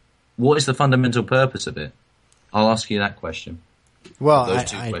 what is the fundamental purpose of it? I'll ask you that question. Well, those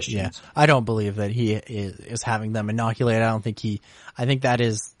two questions. I don't believe that he is having them inoculated. I think that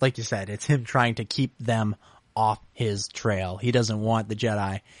is, like you said, it's him trying to keep them off his trail. He doesn't want the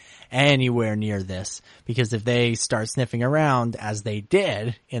Jedi anywhere near this, because if they start sniffing around, as they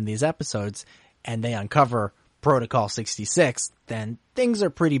did in these episodes, and they uncover Protocol 66, then things are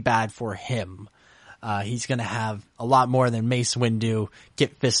pretty bad for him. He's going to have a lot more than Mace Windu,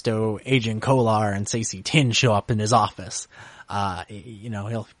 Kit Fisto, Agent Kolar, and Saesee Tin show up in his office.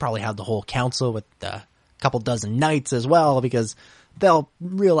 He'll probably have the whole council with a couple dozen knights as well, because they'll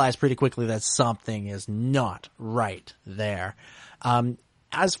realize pretty quickly that something is not right there.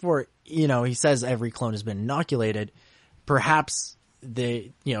 As for, he says every clone has been inoculated. Perhaps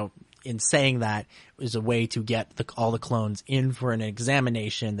in saying that is a way to get all the clones in for an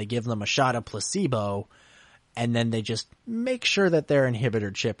examination. They give them a shot of placebo, and then they just make sure that their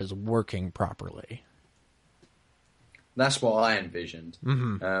inhibitor chip is working properly. That's what I envisioned.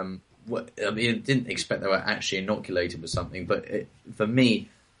 Mm-hmm. I didn't expect they were actually inoculated with something, but for me,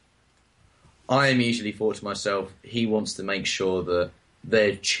 I immediately thought to myself, he wants to make sure that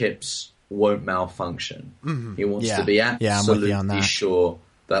their chips won't malfunction. Mm-hmm. He wants to be absolutely sure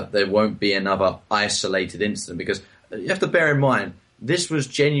that there won't be another isolated incident, because you have to bear in mind, this was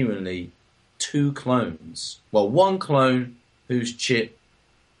genuinely 2 clones. Well, 1 clone whose chip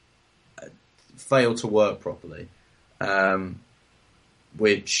failed to work properly,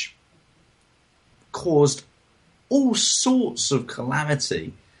 which caused all sorts of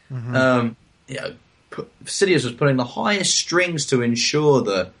calamity. Mm-hmm. Sidious was putting the highest strings to ensure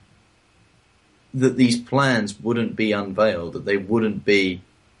that these plans wouldn't be unveiled, that they wouldn't be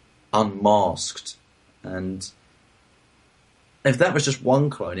unmasked. And if that was just 1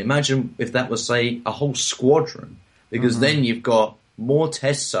 clone, imagine if that was, say, a whole squadron, because then you've got more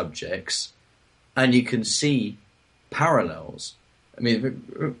test subjects and you can see parallels. I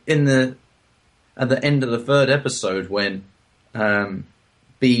mean, at the end of the 3rd episode, when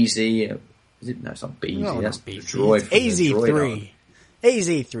BZ, it's not BZ, no, that's BZ. droid. AZ3.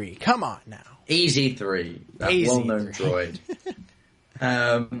 AZ3, come on now. EZ3, that well-known droid.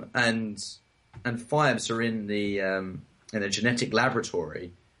 And Fibes are in the genetic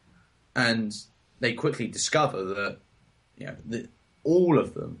laboratory, and they quickly discover that all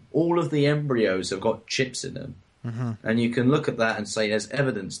of the embryos have got chips in them. Mm-hmm. And you can look at that and say there's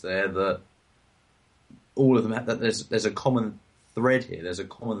evidence there that all of them that there's a common thread here. There's a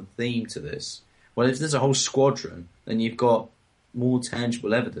common theme to this. Well, if there's a whole squadron, then you've got more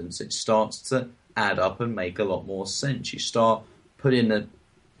tangible evidence. It starts to add up and make a lot more sense. You start putting the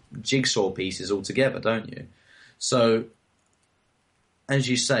jigsaw pieces all together, don't you? So, as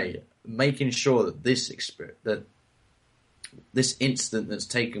you say, making sure that this incident that's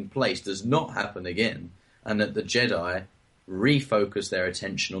taken place does not happen again, and that the Jedi refocus their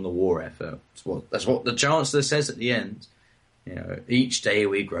attention on the war effort. That's what the Chancellor says at the end. Each day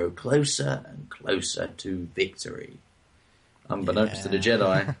we grow closer and closer to victory. Unbeknownst to the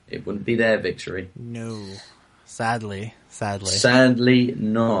Jedi, it wouldn't be their victory. No. Sadly. Sadly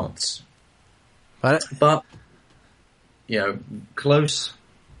not. But close.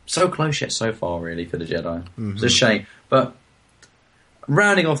 So close yet so far, really, for the Jedi. Mm-hmm. It's a shame. But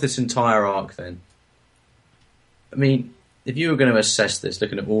rounding off this entire arc then, I mean, if you were going to assess this,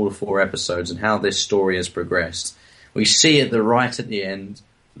 looking at all 4 episodes and how this story has progressed, we see right at the end,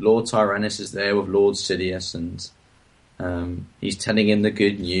 Lord Tyrannus is there with Lord Sidious, and He's telling him the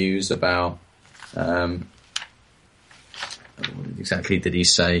good news about, what exactly did he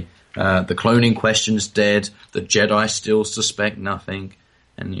say? The cloning question's dead, the Jedi still suspect nothing,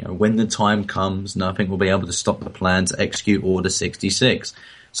 and when the time comes, nothing will be able to stop the plan to execute Order 66.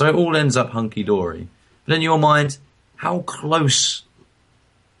 So it all ends up hunky-dory. But in your mind, how close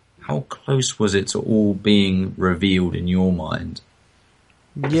was it to all being revealed in your mind?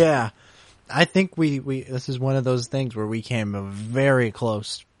 Yeah. I think we this is one of those things where we came very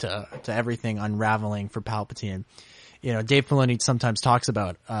close to everything unraveling for Palpatine. Dave Filoni sometimes talks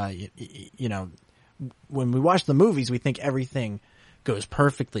about, when we watch the movies, we think everything goes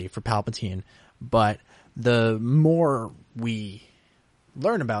perfectly for Palpatine, but the more we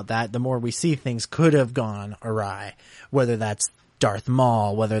learn about that, the more we see things could have gone awry, whether that's Darth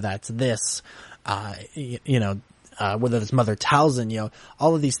Maul, whether that's this, whether it's Mother Talzin,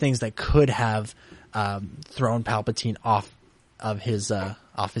 all of these things that could have thrown Palpatine off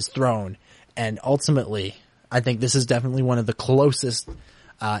his throne. And ultimately, I think this is definitely one of the closest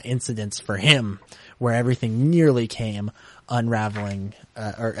incidents for him, where everything nearly came unraveling,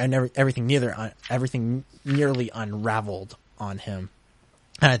 everything nearly unraveled on him.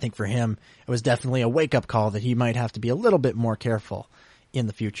 And I think for him, it was definitely a wake-up call that he might have to be a little bit more careful in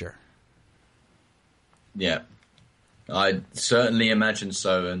the future. Yeah, I certainly imagine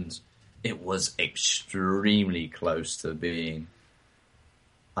so, and it was extremely close to being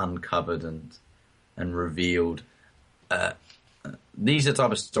uncovered and revealed. These are the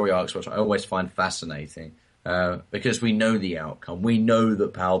type of story arcs which I always find fascinating, because we know the outcome. We know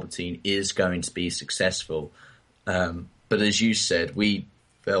that Palpatine is going to be successful. But as you said, we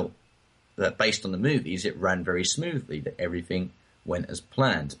felt that based on the movies, it ran very smoothly, that everything went as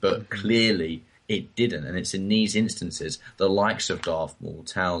planned. But clearly it didn't. And it's in these instances, the likes of Darth Maul,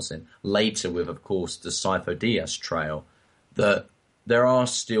 Talzin, later with, of course, the Sifo Dyas trail, that there are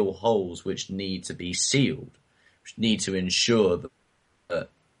still holes which need to be sealed, which need to ensure that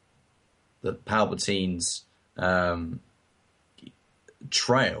Palpatine's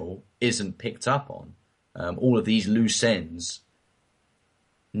trail isn't picked up on. All of these loose ends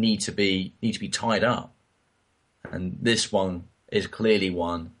need to be tied up, and this one is clearly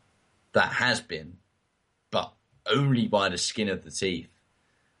one that has been, but only by the skin of the teeth.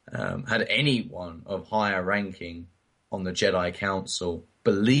 Had anyone of higher ranking on the Jedi Council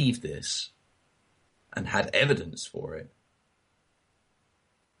believed this and had evidence for it,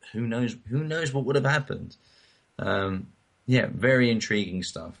 who knows what would have happened. Very intriguing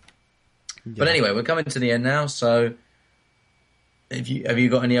stuff. Yeah. But anyway, we're coming to the end now, so have you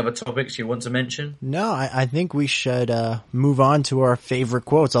got any other topics you want to mention? No, I think we should move on to our favorite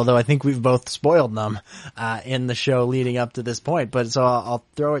quotes, although I think we've both spoiled them in the show leading up to this point. But so I'll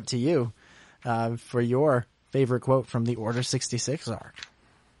throw it to you for your favorite quote from the Order 66 arc.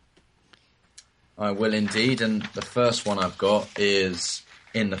 I will indeed, and the first one I've got is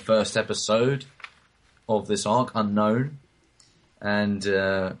in the first episode of this arc, Unknown. And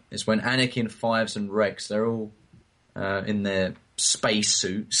it's when Anakin, Fives, and Rex, they're all in their space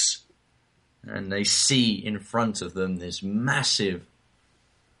suits, and they see in front of them this massive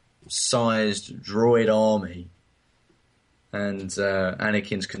sized droid army. And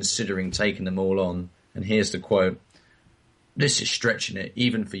Anakin's considering taking them all on. And here's the quote. "This is stretching it,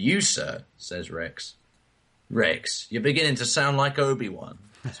 even for you, sir," says Rex. "Rex, you're beginning to sound like Obi-Wan."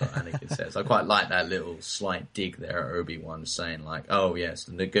 That's what Anakin says. I quite like that little slight dig there at Obi-Wan, saying like, "Oh yes,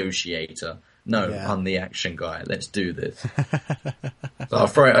 the negotiator. No, yeah. I'm the action guy. Let's do this." So I'll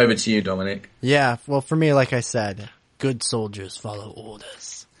throw it over to you, Dominic. Yeah, well, for me, like I said, good soldiers follow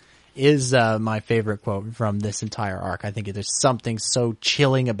orders is my favorite quote from this entire arc. I think there's something so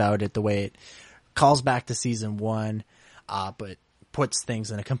chilling about it, the way it calls back to season 1, but puts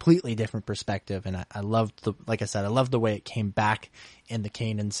things in a completely different perspective. And I love like I said, I love the way it came back in the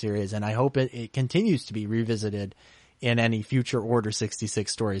Kanan series, and I hope it continues to be revisited in any future Order 66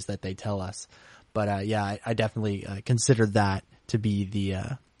 stories that they tell us. But I definitely consider that to be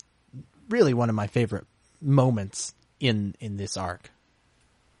the really one of my favorite moments in this arc.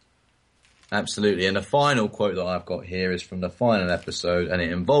 Absolutely. And the final quote that I've got here is from the final episode, and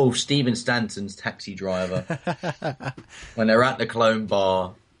it involves Stephen Stanton's taxi driver when they're at the clone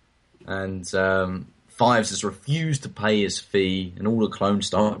bar, and Fives has refused to pay his fee, and all the clones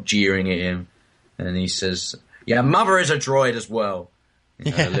start jeering at him, and he says, "Yeah, Mother is a droid as well."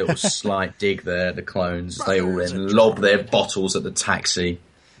 A little slight dig there, the clones. They all then lob their bottles at the taxi.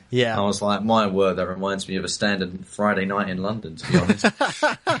 Yeah. I was like, my word, that reminds me of a standard Friday night in London, to be honest.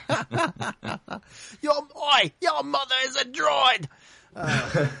 Your mother is a droid!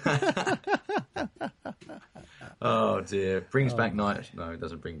 Oh dear. Brings back night. No, it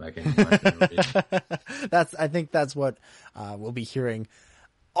doesn't bring back any night memories. I think that's what we'll be hearing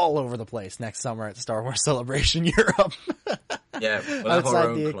all over the place next summer at Star Wars Celebration Europe. Yeah, we'll have our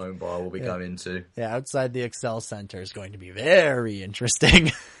own clone bar we'll be going to. Yeah, outside the Excel Center is going to be very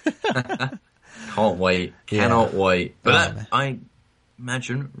interesting. Can't wait. Cannot wait. But that, I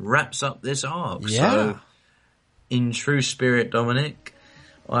imagine, wraps up this arc. Yeah. So, in true spirit, Dominic,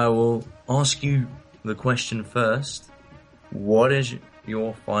 I will ask you the question first. What is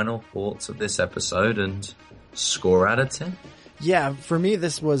your final thoughts of this episode and score out of 10? Yeah, for me,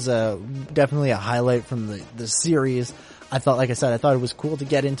 this was definitely a highlight from the series. I thought it was cool to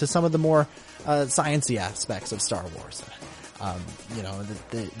get into some of the more sciencey aspects of Star Wars.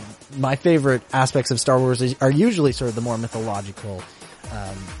 My favorite aspects of Star Wars are usually sort of the more mythological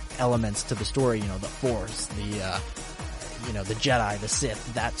elements to the story. You know, the Force, the Jedi, the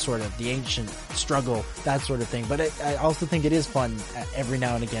Sith, that sort of, the ancient struggle, that sort of thing. But I also think it is fun every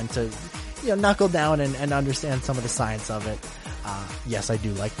now and again to, knuckle down and understand some of the science of it. Yes, I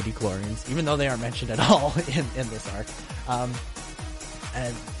do like the midichlorians, even though they aren't mentioned at all in this arc.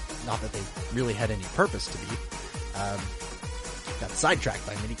 And not that they really had any purpose to be. Got sidetracked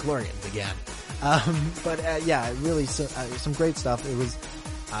by midichlorians again. Really some great stuff. It was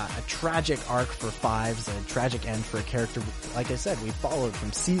a tragic arc for Fives, a tragic end for a character, like I said, we followed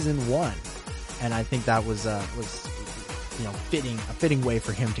from season 1. And I think that was a fitting way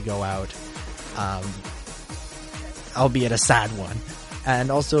for him to go out. Albeit a sad one. And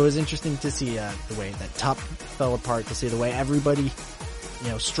also it was interesting to see the way that Tup fell apart, to see the way everybody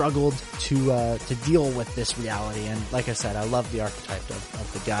struggled to deal with this reality. And like I said, I love the archetype of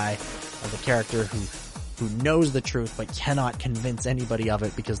the guy, of the character who knows the truth but cannot convince anybody of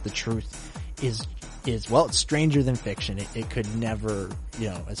it, because the truth is it's stranger than fiction. It could never,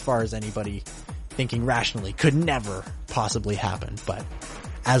 as far as anybody thinking rationally, could never possibly happen. But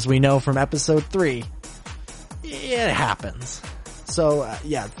as we know from episode 3, it happens. So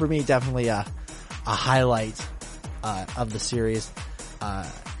for me, definitely a highlight of the series.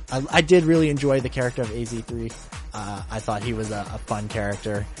 I did really enjoy the character of AZ3. I thought he was a fun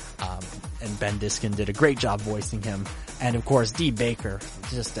character, and Ben Diskin did a great job voicing him. And of course, Dee Baker,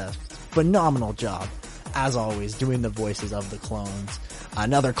 just a phenomenal job, as always, doing the voices of the clones.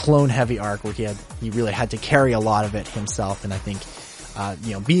 Another clone-heavy arc where he really had to carry a lot of it himself. And I think,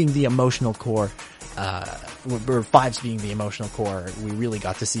 being the emotional core, or Fives being the emotional core, we really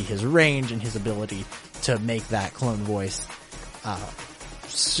got to see his range and his ability to make that clone voice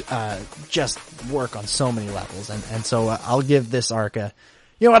just work on so many levels. And so I'll give this arc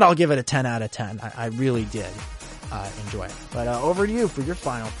I'll give it a 10 out of 10. I really did enjoy it. But over to you for your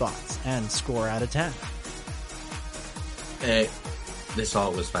final thoughts and score out of 10. This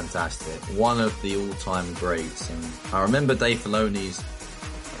arc was fantastic. One of the all-time greats. And I remember Dave Filoni's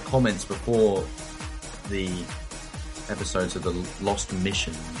comments before the episodes of the Lost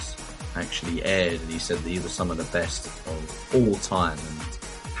Missions actually aired, and he said that he was some of the best of all time, and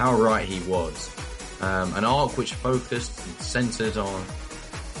how right he was. An arc which focused and centered on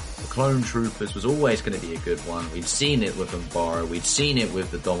the clone troopers was always going to be a good one. We'd seen it with Umbara, we'd seen it with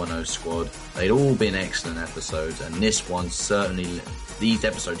the Domino Squad. They'd all been excellent episodes, and these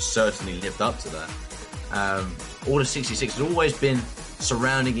episodes certainly lived up to that. Order 66 has always been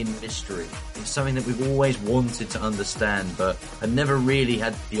surrounding in mystery. It's something that we've always wanted to understand, but had never really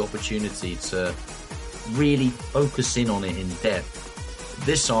had the opportunity to really focus in on it in depth.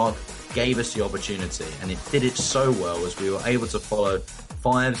 This arc gave us the opportunity, and it did it so well, as we were able to follow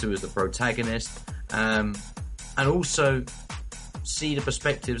Fives, who was the protagonist, and also see the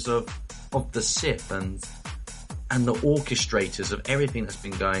perspectives of the Sith and the orchestrators of everything that's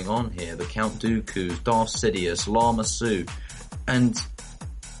been going on here. The Count Dooku's, Darth Sidious, Lama Su. And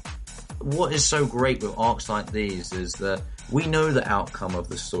what is so great with arcs like these is that we know the outcome of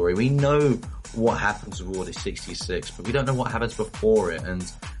the story. We know what happens with Order 66, but we don't know what happens before it. And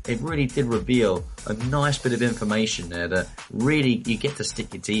it really did reveal a nice bit of information there that really you get to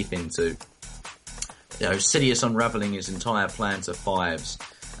stick your teeth into. Sidious unraveling his entire plan to Fives.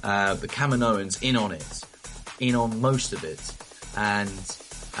 The Kaminoans in on most of it. And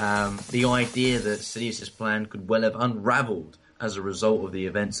the idea that Sidious's plan could well have unraveled as a result of the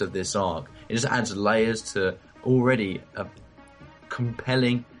events of this arc. It just adds layers to already a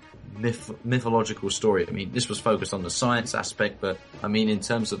compelling mythological story. I mean, this was focused on the science aspect, but I mean, in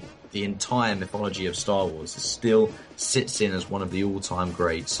terms of the entire mythology of Star Wars, it still sits in as one of the all-time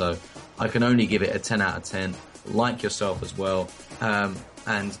greats. So I can only give it a 10 out of 10, like yourself as well.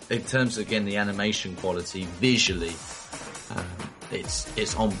 And in terms of, again, the animation quality, visually,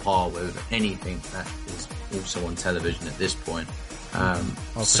 it's on par with anything that is also on television at this point.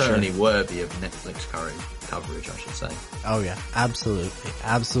 Certainly worthy of Netflix coverage, I should say. Oh yeah,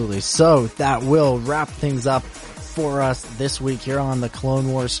 absolutely. So that will wrap things up for us this week here on the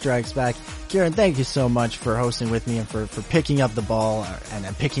Clone Wars Strikes Back. Ciaran, thank you so much for hosting with me and for picking up the ball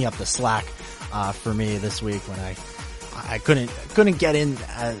and picking up the slack for me this week when I couldn't get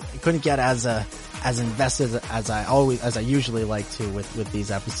as invested as I usually like to with these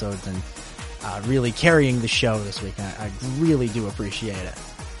episodes, and really carrying the show this week. I really do appreciate it.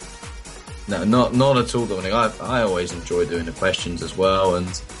 No, not at all, Dominic. I always enjoy doing the questions as well, and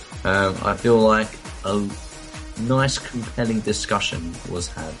I feel like a nice, compelling discussion was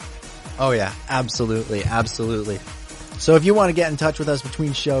had. Oh yeah, absolutely. So if you want to get in touch with us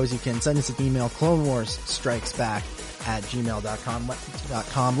between shows, you can send us an email,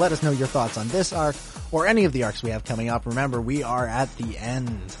 clonewarsstrikesback@gmail.com. Let us know your thoughts on this arc or any of the arcs we have coming up. Remember, we are at the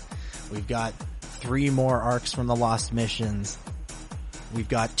end. We've got 3 more arcs from the Lost Missions. We've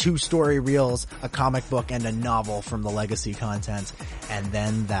got 2 story reels, a comic book, and a novel from the Legacy content. And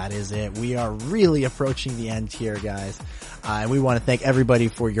then that is it. We are really approaching the end here, guys. And we want to thank everybody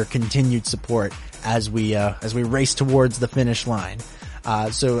for your continued support as we race towards the finish line.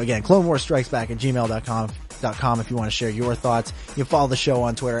 So again, clonewarsstrikesback@gmail.com if you want to share your thoughts. You can follow the show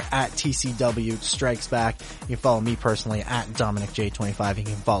on Twitter @TCWStrikesBack. You can follow me personally @DominicJ25. You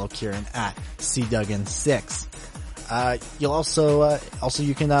can follow Ciaran @CDuggan6. You'll also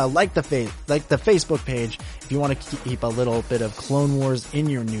you can like the Facebook page if you want to keep a little bit of Clone Wars in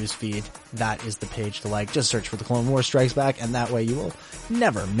your news feed. That is the page to like. Just search for the Clone Wars Strikes Back, and that way you will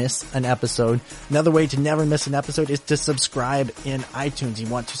never miss an episode. Another way to never miss an episode is to subscribe in iTunes. You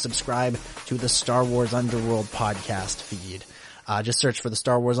want to subscribe to the Star Wars Underworld podcast feed. Just search for the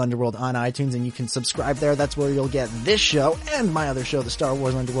Star Wars Underworld on iTunes, and you can subscribe there. That's where you'll get this show and my other show, the Star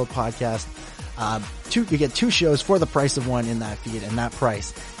Wars Underworld podcast. You get 2 shows for the price of 1 in that feed, and that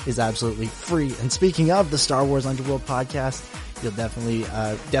price is absolutely free. And speaking of the Star Wars Underworld podcast, you'll definitely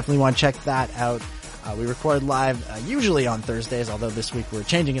want to check that out. We record live, usually on Thursdays, although this week we're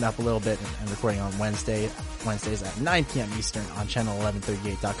changing it up a little bit and recording on Wednesdays at 9 p.m. Eastern on channel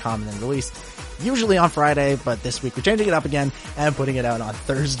 1138.com, and then released usually on Friday, but this week we're changing it up again and putting it out on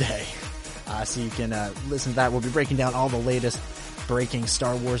Thursday. So you can, listen to that. We'll be breaking down all the latest breaking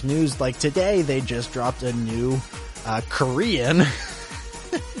Star Wars news. Like today, they just dropped a new Korean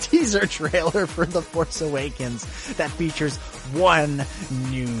teaser trailer for The Force Awakens that features 1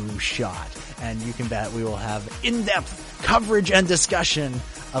 new shot. And you can bet we will have in-depth coverage and discussion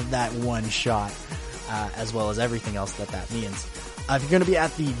of that 1 shot, as well as everything else that means. If you're going to be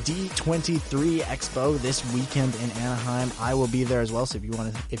at the D23 Expo this weekend in Anaheim, I will be there as well. So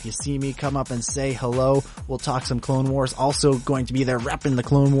if you see me, come up and say hello. We'll talk some Clone Wars. Also going to be there repping the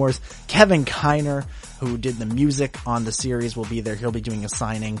Clone Wars. Kevin Kiner, who did the music on the series, will be there. He'll be doing a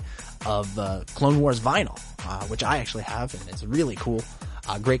signing of Clone Wars vinyl, which I actually have, and it's really cool.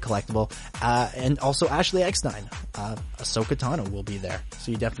 Great collectible. And also Ashley Eckstein, Ahsoka Tano will be there.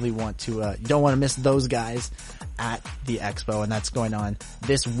 So you definitely want to, you don't want to miss those guys at the expo, and that's going on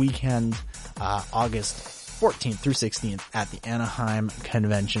this weekend, August 14th through 16th at the Anaheim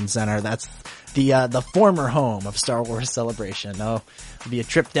Convention Center. That's the former home of Star Wars Celebration. Oh, it'll be a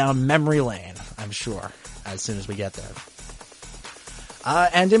trip down memory lane, I'm sure, as soon as we get there.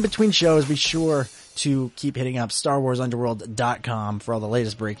 And in between shows, be sure to keep hitting up StarWarsUnderworld.com for all the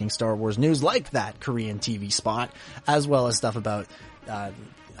latest breaking Star Wars news, like that Korean TV spot, as well as stuff about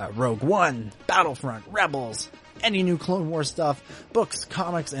Rogue One, Battlefront, Rebels, any new Clone Wars stuff, books,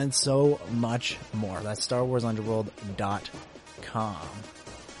 comics, and so much more. That's StarWarsUnderworld.com.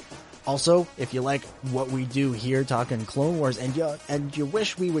 Also, if you like what we do here talking Clone Wars, and you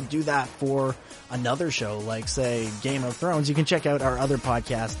wish we would do that for another show, like, say, Game of Thrones, you can check out our other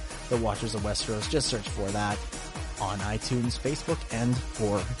podcast, The Watchers of Westeros. Just search for that on iTunes, Facebook, and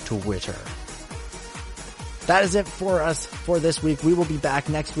or Twitter. That is it for us for this week. We will be back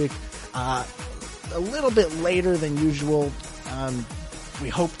next week, a little bit later than usual. We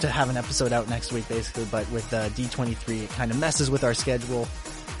hope to have an episode out next week, basically, but with D23, it kind of messes with our schedule.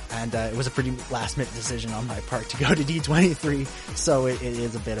 And it was a pretty last-minute decision on my part to go to D23, so it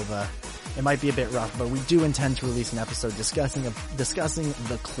is a bit of it might be a bit rough, but we do intend to release an episode discussing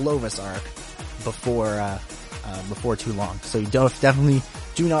the Clovis arc before too long. So you definitely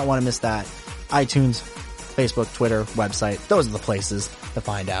do not want to miss that. iTunes, Facebook, Twitter, website, those are the places to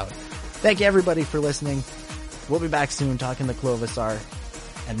find out. Thank you everybody for listening. We'll be back soon talking the Clovis arc,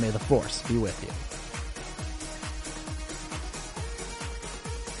 and may the Force be with you.